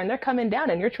up there and they're coming down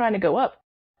and you're trying to go up,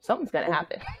 something's going to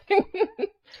happen.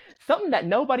 Something that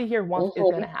nobody here wants is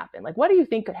going to happen. Like, what do you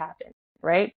think could happen,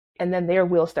 right? And then their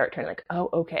wheels start turning like, oh,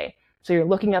 okay. So you're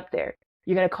looking up there.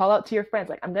 You're going to call out to your friends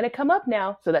like, I'm going to come up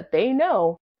now so that they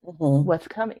know what's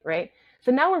coming, right?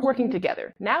 So now we're working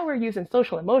together. Now we're using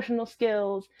social emotional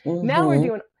skills. Now we're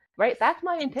doing, right? That's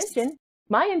my intention.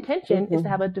 My intention is to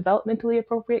have a developmentally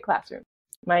appropriate classroom.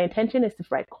 My intention is to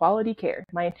provide quality care.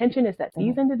 My intention is that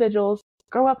these individuals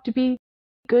grow up to be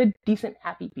good, decent,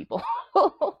 happy people.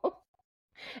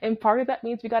 And part of that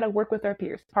means we got to work with our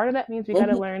peers. Part of that means we got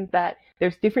to learn that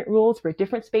there's different rules for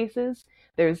different spaces.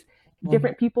 There's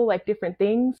different people like different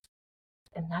things.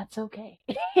 And that's okay.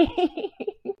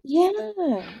 Yeah.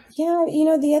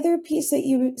 The other piece that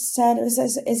you said was,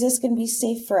 is this going to be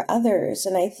safe for others?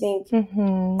 And I think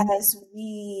as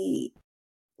we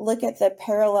look at the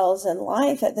parallels in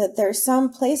life, that there's some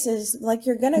places like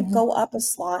you're going to go up a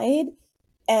slide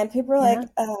and people are like,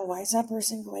 oh, why is that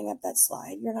person going up that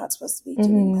slide? You're not supposed to be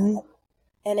doing that.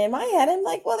 And in my head, I'm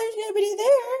like, well, there's nobody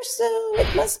there, so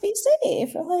it must be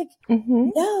safe. I'm like,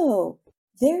 no,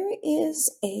 there is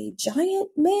a giant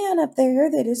man up there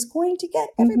that is going to get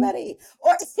everybody.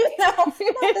 Or, not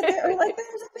that they're like,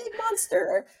 there's a big monster.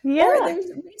 Or there's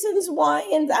reasons why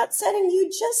in that setting you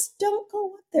just don't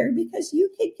go up there because you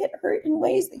could get hurt in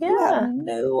ways that you have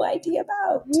no idea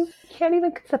about. You can't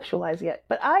even conceptualize yet,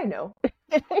 but I know.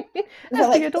 As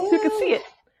the adults who can see it.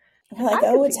 You're like,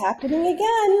 oh, it's happening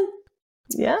again.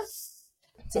 Yeah.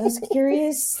 Those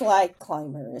curious slide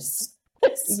climbers.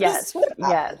 Yes.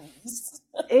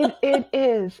 It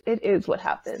is what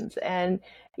happens. And,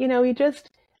 you just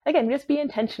be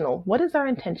intentional. What is our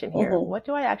intention here? What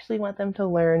do I actually want them to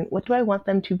learn? What do I want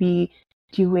them to be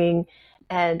doing?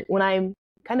 And when I'm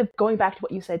kind of going back to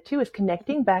what you said too, is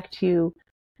connecting back to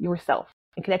yourself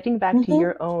and connecting back to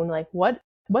your own, like, what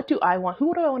do I want?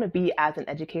 Who do I want to be as an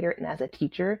educator and as a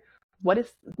teacher? What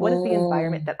is the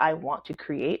environment that I want to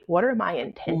create? What are my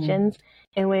intentions?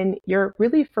 And when you're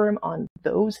really firm on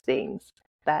those things,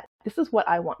 that this is what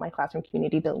I want my classroom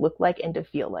community to look like and to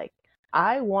feel like.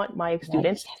 I want my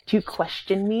students to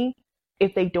question me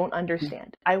if they don't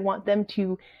understand. I want them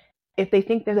to if they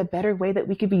think there's a better way that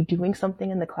we could be doing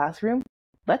something in the classroom,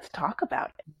 let's talk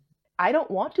about it. I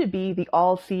don't want to be the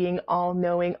all-seeing,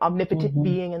 all-knowing, omnipotent Mm-hmm.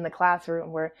 being in the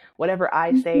classroom where whatever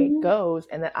I say Mm-hmm. goes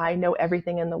and that I know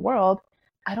everything in the world.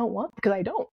 I don't want, because I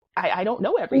don't. I don't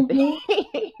know everything.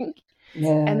 Mm-hmm.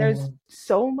 And there's No.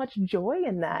 so much joy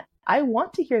in that. I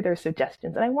want to hear their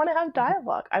suggestions and I want to have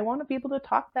dialogue. I want to be able to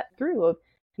talk that through of,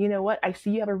 you know what, I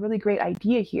see you have a really great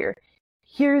idea here.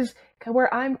 Here's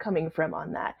where I'm coming from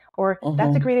on that. Or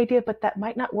that's a Mm-hmm. great idea, but that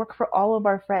might not work for all of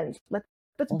our friends. Let's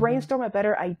Mm-hmm. brainstorm a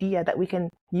better idea that we can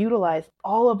utilize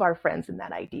all of our friends in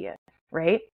that idea,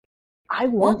 right? I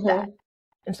want that.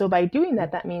 Mm-hmm. And so by doing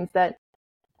that, that means that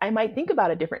I might think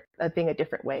about a thing a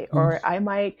different way, or I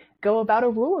might go about a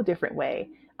rule a different way.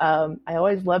 I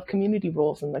always love community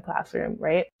rules in the classroom,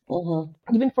 right?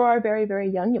 Mm-hmm. Even for our very, very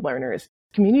young learners,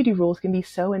 community rules can be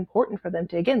so important for them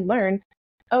to, again, learn,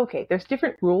 okay, there's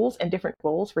different rules and different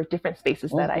roles for different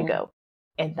spaces that I Mm-hmm. go.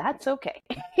 And that's okay.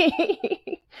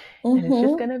 And it's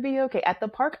just Mm-hmm. going to be okay. At the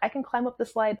park, I can climb up the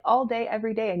slide all day,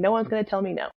 every day, and no one's going to tell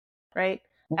me no, right?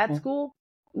 At Mm-hmm. school,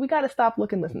 we got to stop,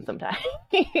 look, and listen sometimes.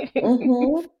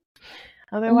 Mm-hmm.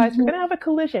 Otherwise, we're Mm-hmm. going to have a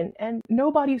collision, and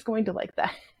nobody's going to like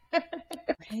that.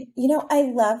 I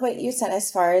love what you said as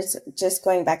far as just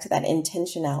going back to that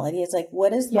intentionality. It's like,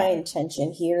 what is my Yes.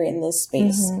 intention here in this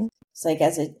space? Mm-hmm. It's like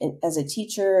as a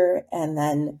teacher, and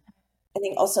then I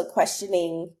think also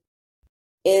questioning,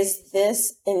 is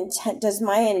this intent, does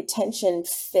my intention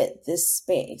fit this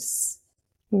space?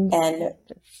 And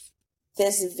Yes.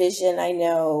 this vision I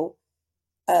know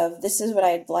of, this is what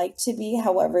I'd like to be.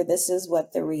 However, this is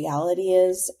what the reality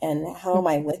is, and how am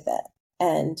I with it?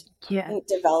 And I Yes. think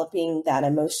developing that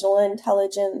emotional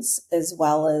intelligence as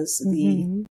well as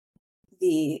Mm-hmm.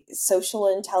 the social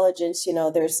intelligence,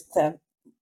 there's the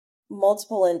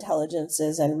multiple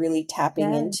intelligences, and really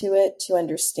tapping Yes. into it to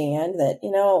understand that,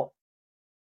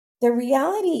 the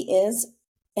reality is,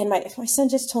 and my son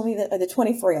just told me that the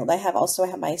 24-year-old, I have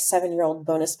my 7-year-old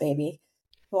bonus baby,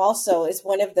 who also is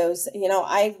one of those,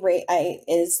 I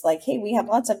is like, hey, we have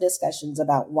lots of discussions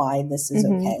about why this is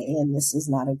Mm-hmm. okay and this is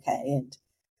not okay, and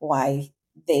why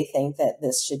they think that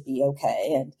this should be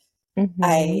okay. And Mm-hmm.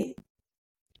 I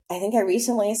I think I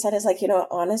recently said, is like,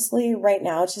 honestly, right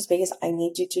now it's just because I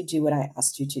need you to do what I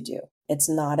asked you to do. It's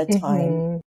not a time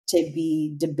Mm-hmm. to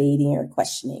be debating or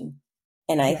questioning.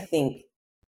 And Yes. I think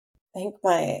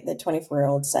the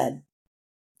 24-year-old said,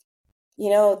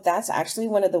 that's actually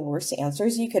one of the worst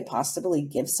answers you could possibly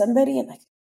give somebody. And like,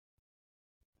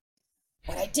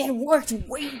 what I did worked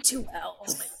way too well.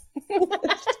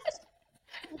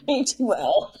 Way too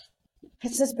well.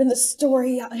 It's just been the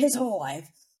story his whole life.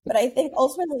 But I think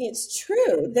ultimately it's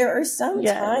true. There are some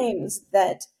Yes. times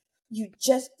that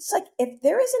it's like, if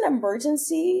there is an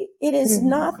emergency, it is Mm-hmm.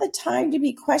 not the time to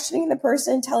be questioning the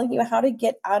person telling you how to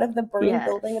get out of the burning Yes.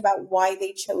 building about why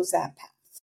they chose that path.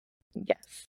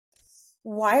 Yes.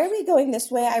 Why are we going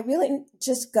this way? I really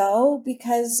just go,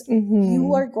 because you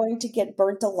Mm-hmm. are going to get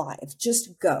burnt alive.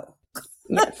 Just go.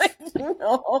 Yes.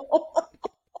 No.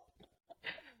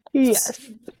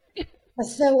 Yes.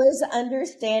 So is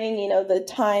understanding, the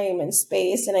time and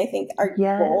space. And I think our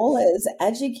goal Yes.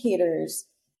 as educators,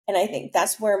 and I think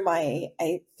that's where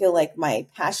I feel like my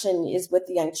passion is with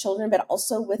the young children, but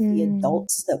also with the Mm.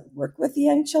 adults that work with the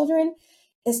young children,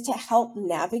 is to help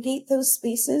navigate those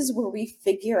spaces where we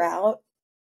figure out,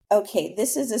 okay,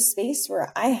 this is a space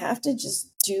where I have to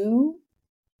just do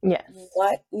Yes.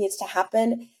 what needs to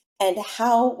happen, and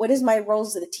what is my role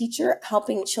as a teacher,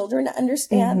 helping children to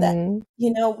understand that,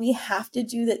 Mm-hmm. we have to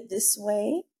do that this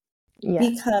way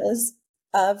Yes. because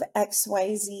of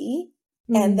XYZ.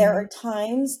 And there Mm. are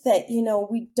times that,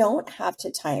 we don't have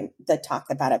to talk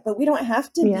about it, but we don't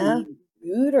have to Yeah. be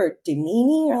rude or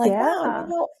demeaning or like, wow,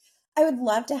 Yeah. I would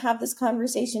love to have this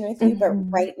conversation with you, but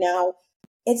Mm-hmm. right now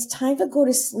it's time to go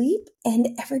to sleep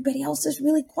and everybody else is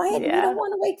really quiet and we don't Yeah.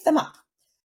 want to wake them up.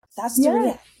 That's the Yes.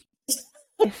 reality.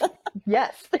 It's,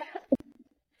 yes.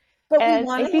 But we And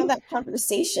want I to have think that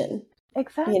conversation, you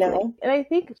exactly. know? And I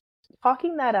think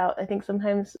talking that out, I think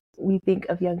sometimes we think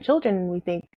of young children and we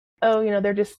think, oh,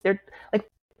 they're like,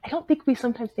 I don't think we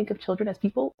sometimes think of children as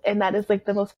people. And that is like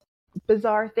the most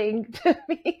bizarre thing to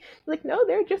me. Like, no,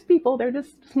 they're just people. They're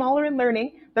just smaller and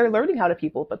learning. They're learning how to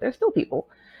people, but they're still people.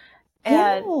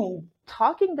 And Yeah.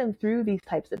 talking them through these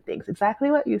types of things,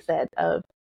 exactly what you said of,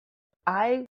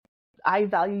 I I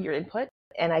value your input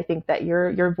and I think that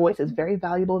your voice is very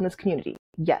valuable in this community.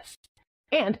 Yes.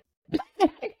 And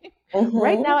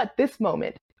right now Mm-hmm. at this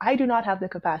moment, I do not have the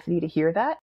capacity to hear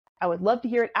that. I would love to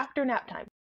hear it after nap time.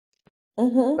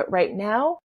 Mm-hmm. But right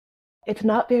now, it's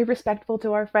not very respectful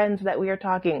to our friends that we are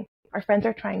talking. our friends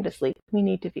are trying to sleep. We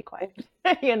need to be quiet,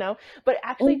 but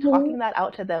actually talking that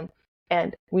out to them.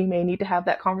 And we may need to have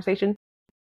that conversation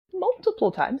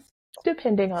multiple times,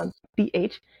 depending on the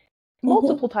age,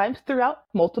 multiple times throughout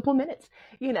multiple minutes,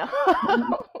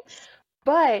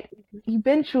 But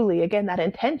eventually, again, that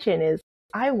intention is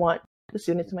I want the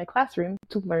students in my classroom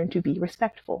to learn to be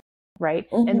respectful, right?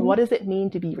 And what does it mean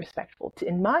to be respectful?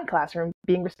 In my classroom,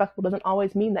 being respectful doesn't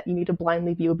always mean that you need to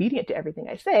blindly be obedient to everything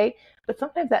I say, but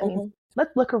sometimes that means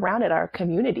let's look around at our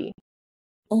community.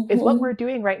 Is what we're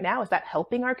doing right now, is that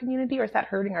helping our community or is that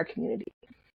hurting our community?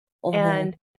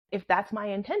 And if that's my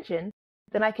intention,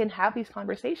 then I can have these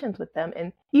conversations with them.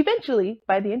 And eventually,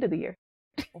 by the end of the year,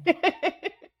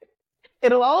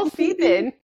 it'll all seep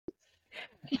in.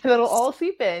 It'll all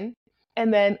seep in.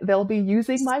 And then they'll be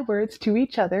using my words to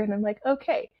each other. And I'm like,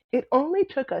 okay, it only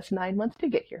took us 9 months to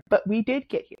get here, but we did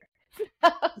get here.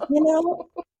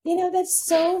 That's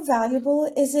so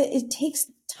valuable is it takes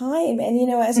time.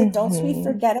 And, as adults, we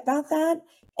forget about that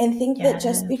and think that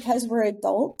just because we're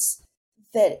adults,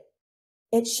 that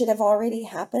it should have already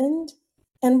happened.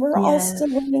 And we're all still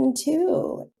learning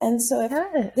too. And so if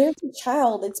there's a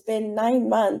child, it's been 9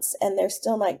 months and they're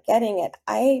still not getting it,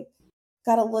 I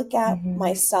got to look at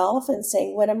myself and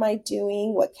saying, what am I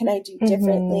doing? What can I do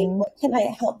differently? What can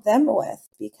I help them with?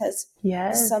 Because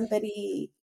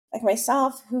somebody like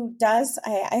myself who does,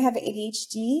 I have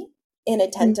ADHD,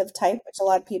 inattentive type, which a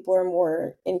lot of people are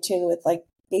more in tune with, like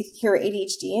they hear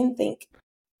ADHD and think,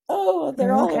 oh,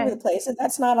 they're all over the place. And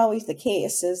that's not always the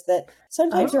case, is that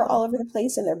sometimes they're all over the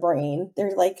place in their brain.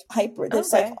 They're like hyper,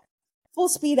 there's like full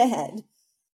speed ahead.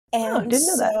 And didn't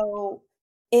know so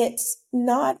it's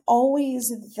not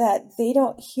always that they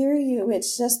don't hear you.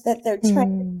 It's just that they're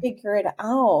trying to figure it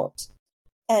out.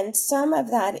 And some of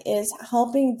that is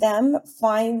helping them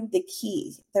find the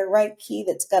key, the right key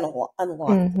that's going to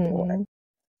unlock the door.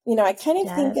 I kind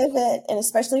of think of it, and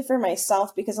especially for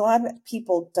myself, because a lot of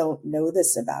people don't know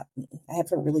this about me. I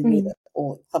haven't really made it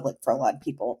public for a lot of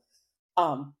people,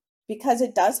 because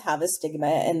it does have a stigma,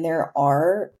 and there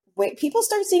are people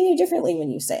start seeing you differently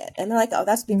when you say it, and they're like, "Oh,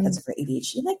 that's because of her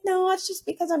ADHD." I'm like, no, it's just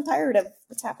because I'm tired of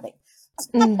what's happening.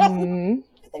 Nothing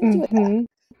to do with that.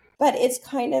 But it's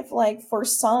kind of like, for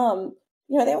some,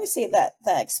 they always say that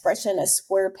the expression "a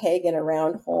square peg in a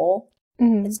round hole."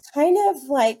 It's kind of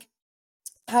like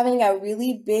having a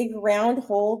really big round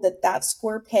hole that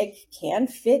square peg can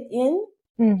fit in,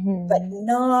 but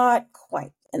not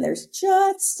quite. And there's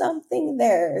just something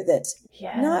there that's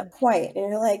not quite. And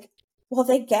you're like, well,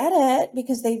 they get it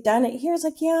because they've done it here. It's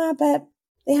like, yeah, but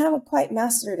they haven't quite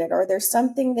mastered it, or there's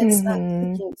something that's not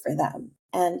clicking for them.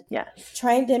 And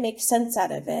trying to make sense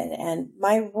out of it. And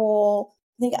my role,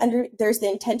 I think there's the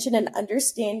intention and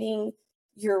understanding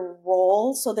your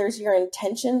role. So there's your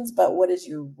intentions, but what is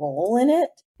your role in it?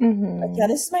 Like, yeah,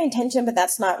 this is my intention, but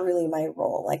that's not really my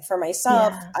role. Like for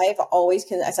myself, I've always,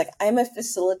 it's like, I'm a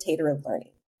facilitator of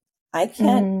learning. I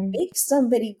can't make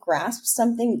somebody grasp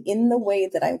something in the way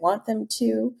that I want them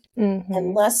to,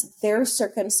 unless their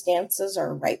circumstances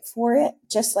are right for it,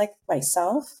 just like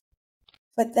myself.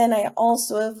 But then I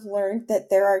also have learned that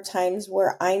there are times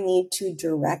where I need to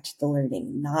direct the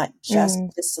learning, not just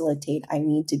facilitate. I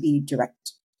need to be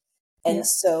direct. And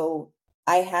so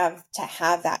I have to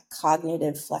have that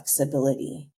cognitive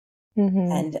flexibility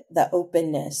and the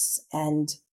openness and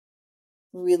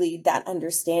really that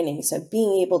understanding. So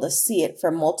being able to see it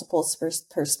from multiple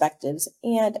perspectives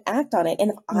and act on it.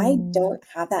 And if I don't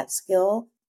have that skill,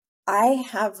 I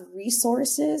have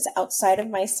resources outside of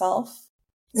myself,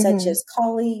 such as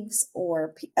colleagues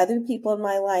or other people in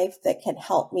my life, that can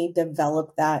help me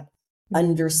develop that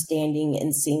understanding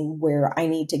and seeing where I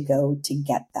need to go to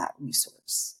get that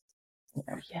resource.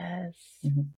 Yes.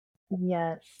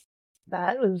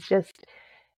 That was just,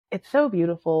 it's so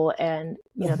beautiful. And,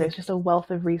 there's just a wealth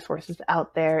of resources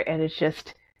out there. And it's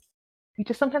just, you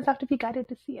just sometimes have to be guided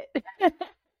to see it.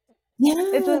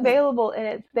 It's available and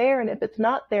it's there. And if it's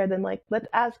not there, then let's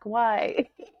ask why.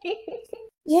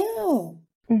 Yeah.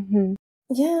 And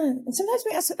sometimes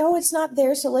we ask, oh, it's not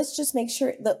there, so let's just make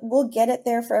sure that we'll get it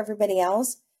there for everybody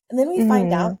else. And then we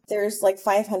find out there's like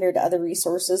 500 other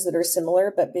resources that are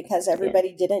similar, but because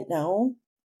everybody didn't know.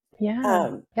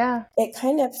 It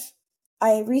kind of,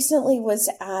 I recently was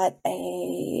at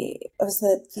the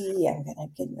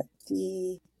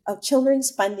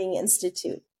Children's Funding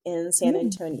Institute in San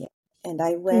Antonio. And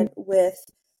I went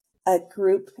with a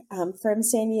group from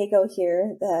San Diego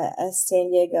here, the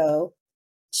San Diego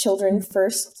Children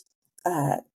First,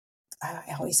 I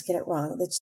always get it wrong,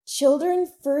 the Children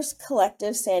First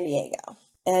Collective San Diego.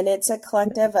 And it's a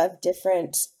collective of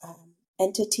different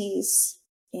entities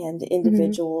and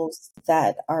individuals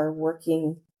that are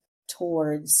working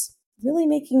towards really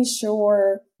making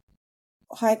sure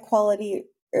high quality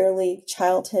early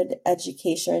childhood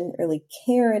education, early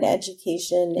care and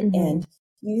education, and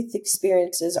youth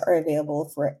experiences are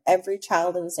available for every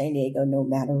child in San Diego, no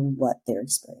matter what their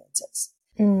experience is.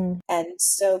 And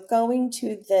so going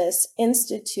to this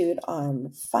institute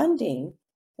on funding,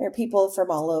 there are people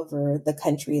from all over the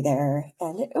country there.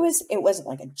 And it wasn't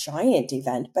like a giant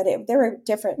event, but there were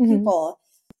different people.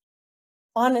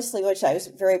 Honestly, which I was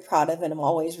very proud of, and I'm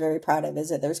always very proud of, is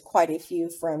that there's quite a few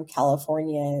from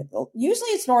California. Usually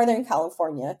it's Northern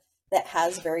California that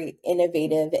has very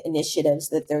innovative initiatives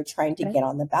that they're trying to get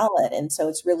on the ballot. And so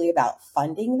it's really about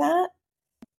funding that.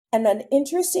 And an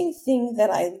interesting thing that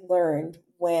I learned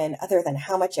other than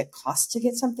how much it costs to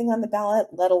get something on the ballot,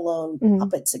 let alone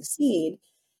help it succeed,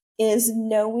 is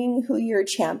knowing who your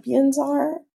champions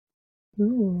are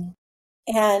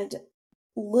and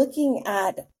looking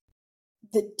at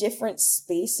the different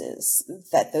spaces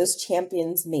that those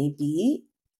champions may be,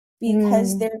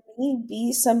 because there may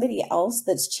be somebody else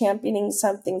that's championing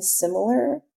something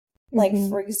similar. Like,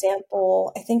 for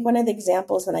example, I think one of the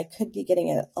examples, and I could be getting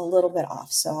it a little bit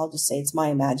off, so I'll just say it's my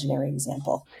imaginary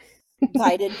example,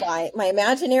 guided by my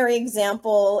imaginary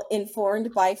example,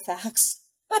 informed by facts.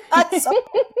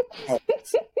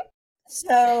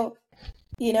 So,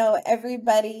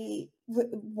 everybody,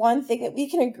 one thing that we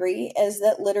can agree is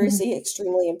that literacy is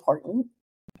extremely important.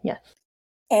 Yes.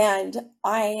 And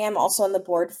I am also on the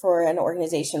board for an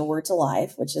organization, Words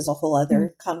Alive, which is a whole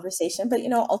other conversation. But,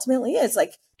 ultimately it's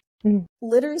like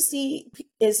literacy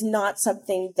is not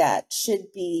something that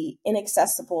should be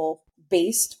inaccessible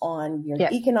based on your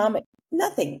economic,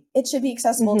 nothing. It should be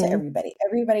accessible to everybody.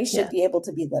 Everybody should be able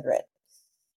to be literate.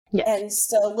 Yes. And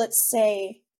so let's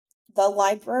say the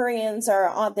librarians are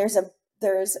on, there's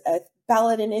a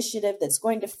ballot initiative that's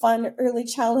going to fund early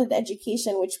childhood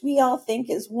education, which we all think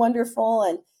is wonderful.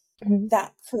 And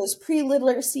that those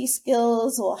pre-literacy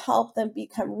skills will help them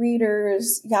become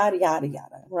readers, yada, yada,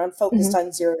 yada. We're focused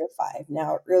on 0 to 5.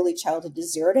 Now, early childhood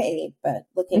is 0 to 8, but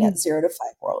looking at 0 to 5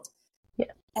 world.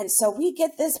 Yeah. And so we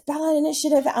get this ballot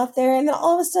initiative out there, and then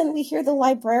all of a sudden we hear the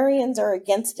librarians are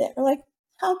against it. We're like,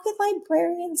 how could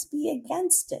librarians be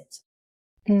against it?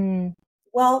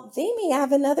 Well, they may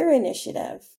have another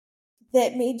initiative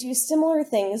that may do similar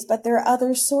things, but there are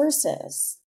other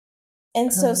sources.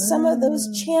 And so some of those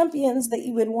champions that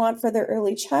you would want for their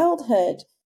early childhood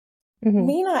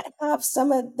may not have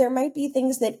there might be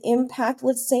things that impact,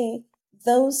 let's say,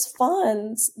 those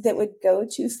funds that would go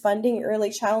to funding early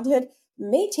childhood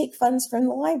may take funds from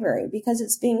the library because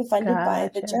it's being funded by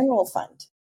the general fund.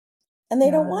 And they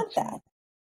don't want that.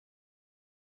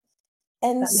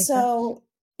 And so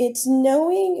it's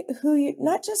knowing who you,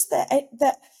 not just that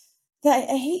I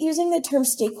hate using the term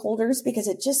stakeholders because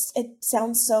it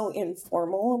sounds so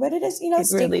informal, but it is,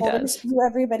 stakeholders, really who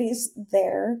everybody's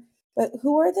there, but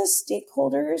who are the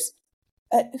stakeholders?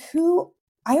 I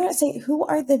want to say, who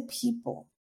are the people?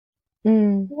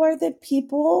 Who are the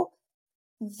people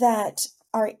that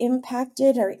are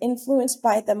impacted or influenced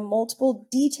by the multiple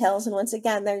details? And once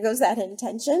again, there goes that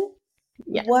intention.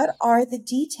 Yes. What are the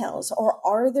details, or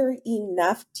are there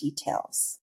enough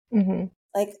details?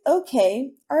 Like,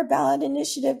 okay, our ballot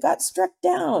initiative got struck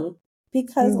down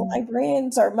because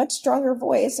librarians are a much stronger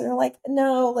voice. And they're like,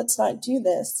 no, let's not do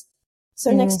this. So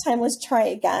next time, let's try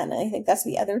again. I think that's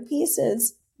the other piece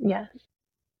is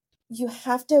you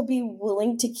have to be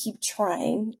willing to keep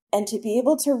trying and to be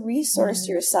able to resource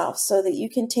yourself so that you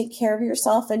can take care of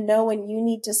yourself and know when you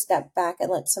need to step back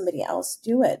and let somebody else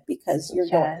do it because you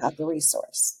don't have the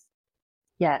resource.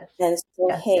 Yes. And so,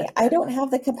 I don't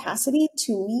have the capacity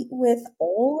to meet with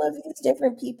all of these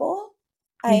different people.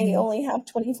 I only have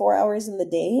 24 hours in the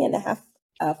day and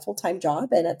a full-time job,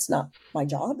 and it's not my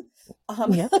job.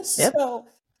 So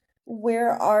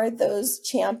where are those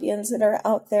champions that are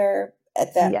out there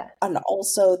at that? And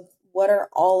also, what are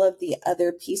all of the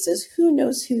other pieces? Who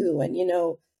knows who? And,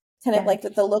 kind of like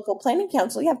with the local planning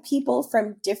council, you have people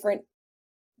from different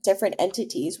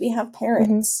entities. We have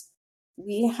parents.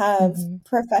 We have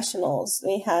professionals,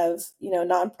 we have,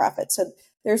 nonprofits. So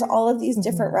there's all of these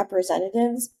different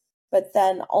representatives, but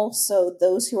then also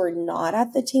those who are not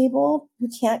at the table, who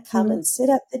can't come and sit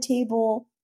at the table,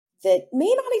 that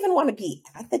may not even want to be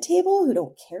at the table, who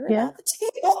don't care about the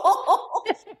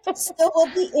table, still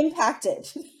will be impacted.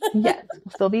 Yes,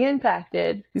 still be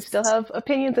impacted. We still have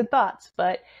opinions and thoughts,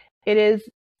 but it is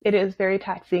very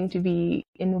taxing to be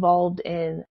involved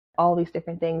in all these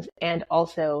different things and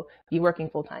also be working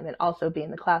full time and also be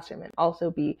in the classroom and also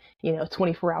be,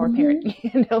 24-hour parent,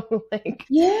 like,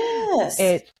 yes,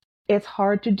 it's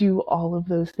hard to do all of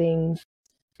those things.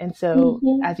 And so,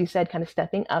 as you said, kind of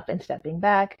stepping up and stepping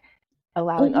back,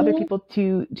 allowing other people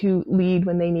to lead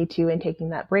when they need to, and taking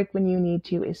that break when you need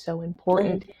to is so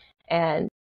important. And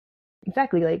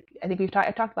exactly, like I think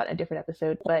I talked about in a different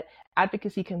episode, but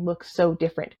advocacy can look so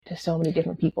different to so many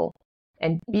different people.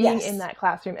 And being in that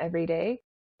classroom every day,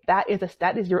 that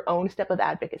is your own step of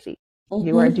advocacy.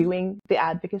 You are doing the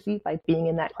advocacy by being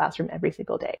in that classroom every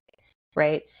single day,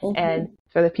 right? And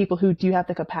for the people who do have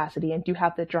the capacity and do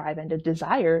have the drive and the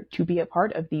desire to be a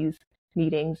part of these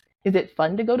meetings, is it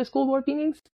fun to go to school board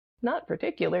meetings? Not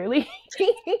particularly.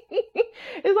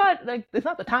 It's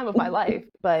not the time of my life,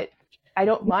 but I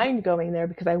don't mind going there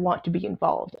because I want to be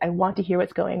involved. I want to hear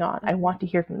what's going on. I want to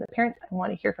hear from the parents. I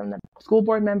want to hear from the school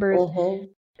board members.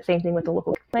 Same thing with the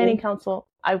local planning council.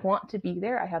 I want to be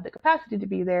there. I have the capacity to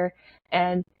be there.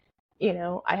 And,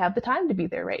 I have the time to be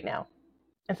there right now.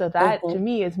 And so that to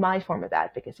me is my form of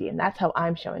advocacy. And that's how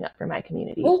I'm showing up for my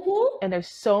community. And there's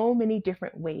so many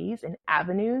different ways and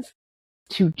avenues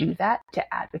to do that,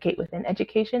 to advocate within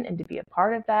education and to be a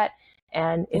part of that.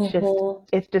 And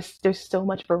it's just, there's so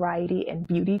much variety and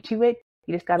beauty to it.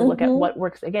 You just got to look at what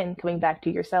works. Again, coming back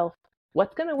to yourself,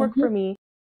 what's going to work for me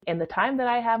in the time that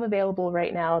I have available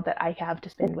right now that I have to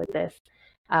spend with this,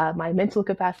 my mental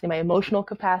capacity, my emotional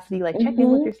capacity, like check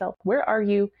in with yourself. Where are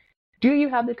you? Do you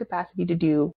have the capacity to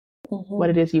do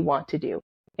what it is you want to do?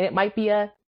 And it might be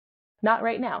not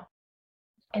right now.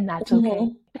 And that's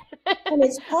okay. And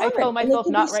it's hard. I tell myself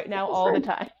not right now all the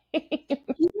time.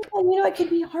 It can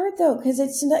be hard though, because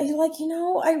it's like,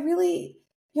 I really,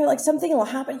 like something will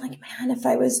happen. Like, man, if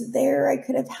I was there, I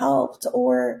could have helped.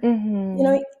 Or,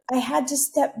 I had to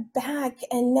step back,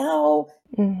 and now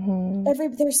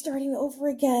they're starting over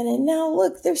again. And now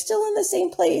look, they're still in the same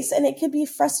place, and it could be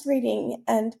frustrating.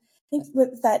 And I think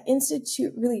what that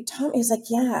institute really taught me is like,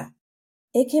 yeah,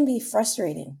 it can be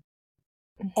frustrating.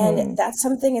 And that's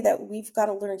something that we've got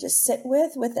to learn to sit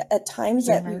with at times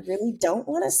that we really don't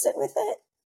want to sit with it.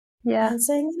 Yeah. And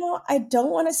saying, I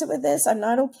don't want to sit with this. I'm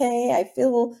not okay. I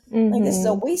feel like this is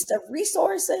a waste of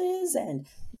resources and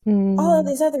all of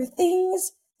these other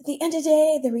things. At the end of the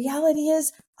day, the reality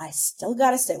is I still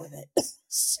got to sit with it.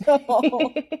 So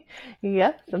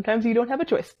yeah, sometimes you don't have a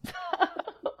choice.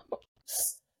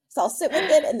 So I'll sit with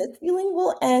it, and the feeling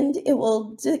will end. It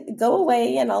will go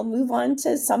away, and I'll move on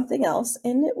to something else,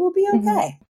 and it will be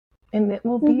okay. And it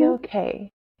will be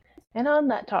okay. And on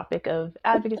that topic of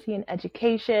advocacy and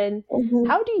education,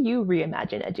 how do you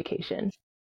reimagine education?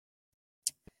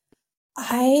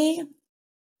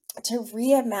 To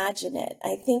reimagine it,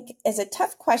 I think is a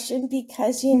tough question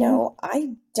because,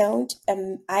 I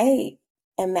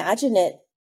imagine it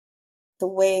the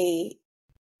way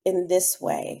in this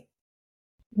way.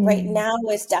 Right now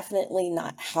is definitely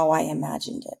not how I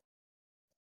imagined it.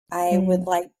 I would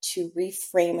like to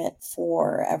reframe it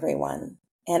for everyone.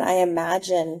 And I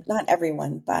imagine, not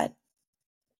everyone, but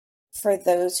for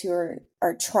those who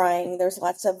are trying, there's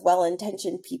lots of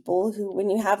well-intentioned people who, when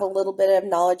you have a little bit of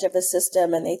knowledge of a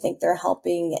system and they think they're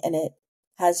helping and it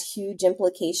has huge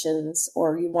implications,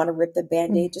 or you want to rip the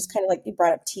Band-Aid, just kind of like you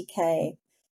brought up TK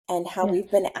and how we've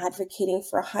been advocating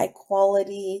for high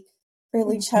quality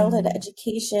early childhood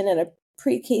education and a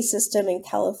pre-K system in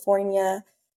California.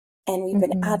 And we've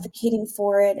been advocating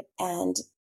for it, and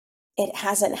it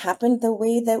hasn't happened the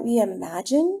way that we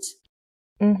imagined,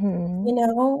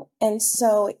 And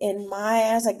so in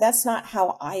my eyes, like, that's not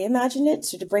how I imagined it.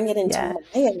 So to bring it into my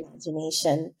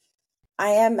imagination,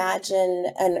 I imagine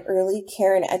an early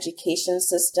care and education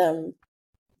system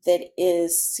that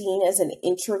is seen as an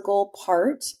integral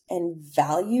part and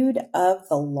valued of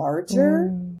the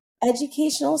larger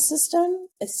educational system.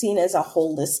 It's seen as a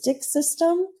holistic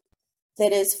system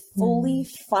that is fully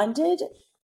funded,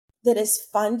 that is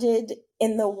funded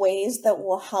in the ways that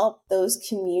will help those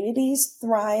communities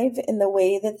thrive in the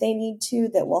way that they need to,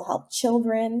 that will help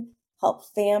children, help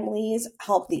families,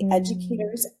 help the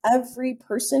educators. Every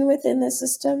person within the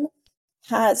system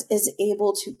is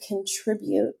able to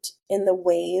contribute in the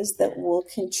ways that will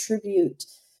contribute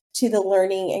to the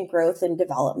learning and growth and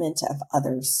development of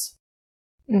others.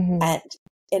 And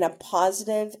in a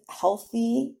positive,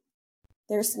 healthy,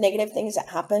 there's negative things that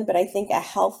happen, but I think a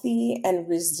healthy and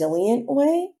resilient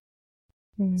way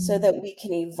so that we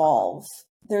can evolve.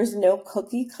 There's no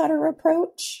cookie cutter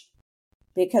approach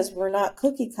because we're not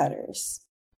cookie cutters.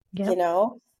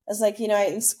 It's like,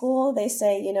 in school, they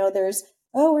say,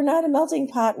 we're not a melting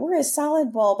pot. We're a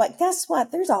salad bowl. But guess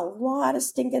what? There's a lot of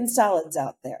stinking salads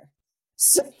out there.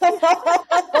 So a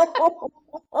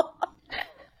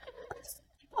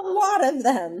lot of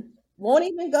them. Won't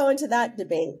even go into that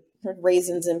debate.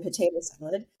 Raisins and potato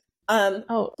salad.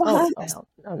 Oh, But, no.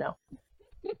 Oh, no.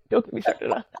 Don't get me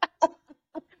started on that.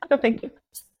 No, thank you.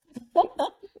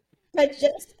 but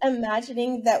just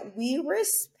imagining that we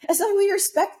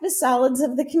respect the salads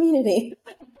of the community.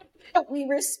 We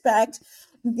respect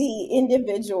the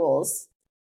individuals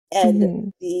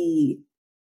and Mm-hmm.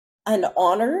 and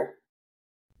honor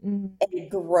Mm-hmm.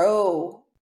 and grow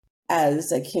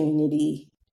as a community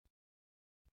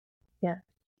Yeah.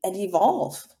 and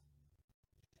evolve.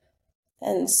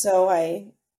 And so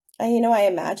I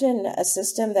imagine a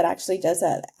system that actually does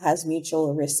that, has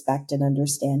mutual respect and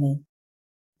understanding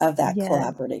of that Yes.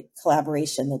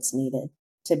 collaboration that's needed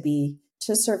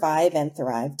to survive and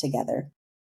thrive together.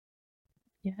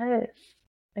 Yes.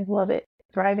 I love it.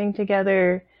 Thriving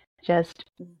together, just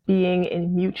being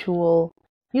in mutual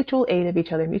aid of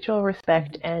each other, mutual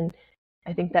respect. And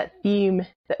I think that theme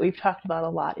that we've talked about a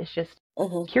lot is just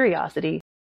Mm-hmm. curiosity,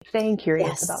 staying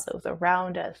curious about Yes. those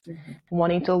around us, Mm-hmm.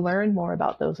 wanting to learn more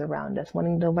about those around us,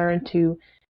 wanting to learn to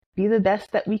be the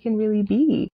best that we can really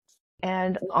be,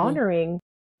 and Mm-hmm. honoring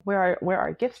where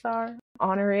our gifts are,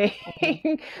 honoring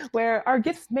where our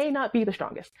gifts may not be the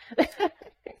strongest.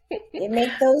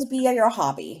 Make those be your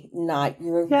hobby, not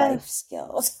your life Yes.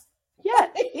 skills. Yes.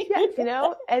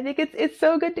 Yes, I think it's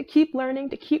so good to keep learning,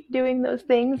 to keep doing those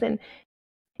things, and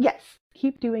yes,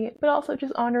 keep doing it, but also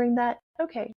just honoring that,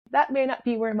 okay, that may not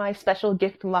be where my special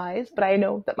gift lies, but I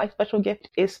know that my special gift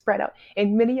is spread out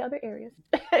in many other areas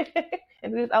and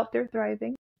it is out there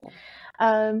thriving.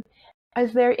 Um,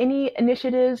 is there any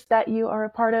initiatives that you are a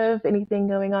part of, anything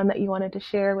going on that you wanted to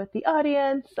share with the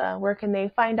audience? Where can they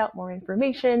find out more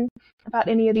information about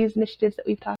any of these initiatives that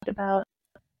we've talked about?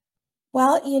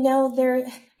 Well,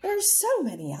 there's so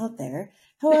many out there.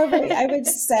 However, I would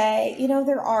say,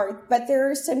 there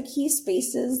are some key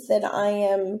spaces that I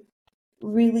am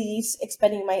really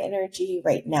expending my energy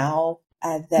right now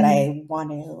that Mhm. I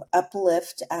want to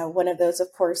uplift. One of those,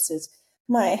 of course, is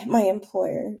my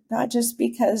employer. Not just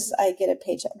because I get a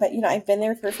paycheck, but I've been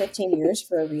there for 15 years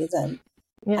for a reason.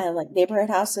 Yeah. And like Neighborhood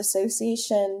House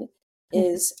Association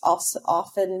is also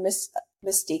often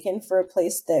mistaken for a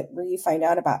place where you find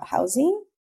out about housing.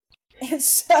 And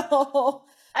so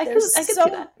I there's could see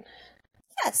that.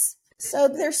 yes. So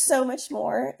there's so much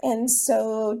more. And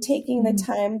so taking the Mhm.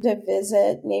 time to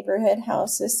visit Neighborhood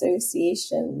House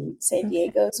Association San Okay.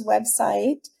 Diego's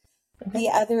website. Okay. The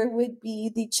other would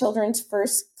be the Children's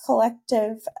First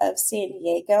Collective of San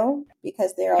Diego,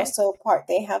 because they're Okay. also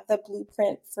they have the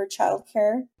blueprint for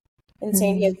childcare in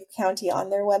San Mhm. Diego County on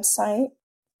their website.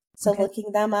 So Okay.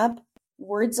 looking them up,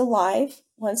 Words Alive,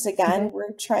 once again, Okay.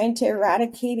 we're trying to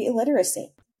eradicate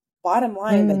illiteracy. Bottom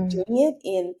line, but Mm. doing it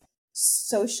in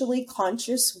socially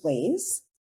conscious ways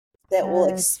that will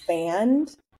Yes.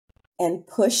 expand and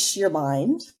push your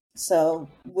mind. So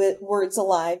with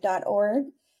wordsalive.org.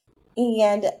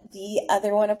 And the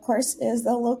other one, of course, is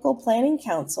the local planning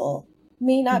council.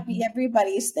 May not be Mhm.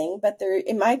 everybody's thing, but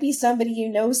it might be somebody you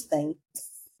know's thing,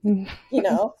 you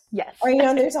know. Yes. Or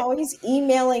there's always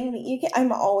emailing.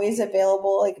 I'm always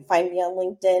available. Like find me on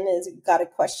LinkedIn as you've got a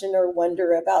question or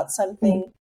wonder about Mhm.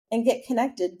 something, and get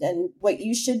connected and what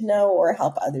you should know or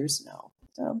help others know.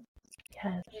 So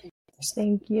Yes. there's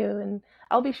Thank you. And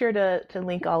I'll be sure to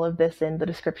link all of this in the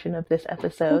description of this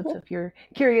episode. So that. if you're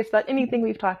curious about anything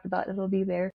we've talked about, it'll be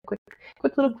there. Quick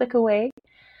little click away.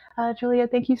 Julia,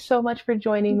 thank you so much for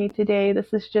joining me today.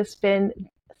 This has just been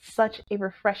such a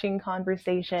refreshing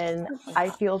conversation. I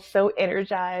feel so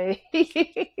energized.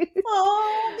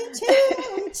 Oh, me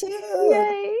too. Me too.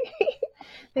 Yay!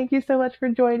 Thank you so much for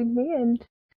joining me and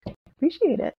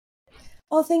appreciate it.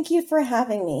 Well, thank you for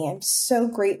having me. I'm so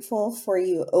grateful for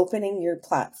you opening your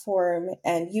platform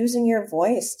and using your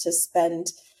voice to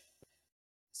spend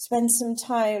some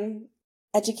time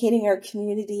educating our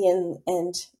community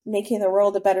and making the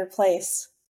world a better place.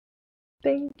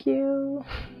 Thank you.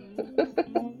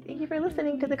 Thank you for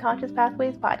listening to the Conscious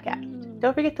Pathways podcast.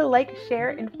 Don't forget to like,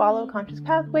 share, and follow Conscious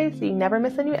Pathways so you never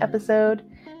miss a new episode.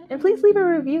 And please leave a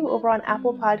review over on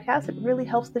Apple Podcasts. It really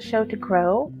helps the show to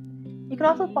grow. You can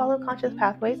also follow Conscious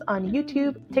Pathways on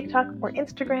YouTube, TikTok, or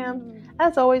Instagram.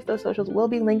 As always, those socials will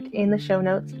be linked in the show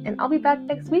notes. And I'll be back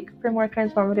next week for more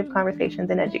transformative conversations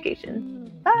and education.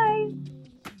 Bye!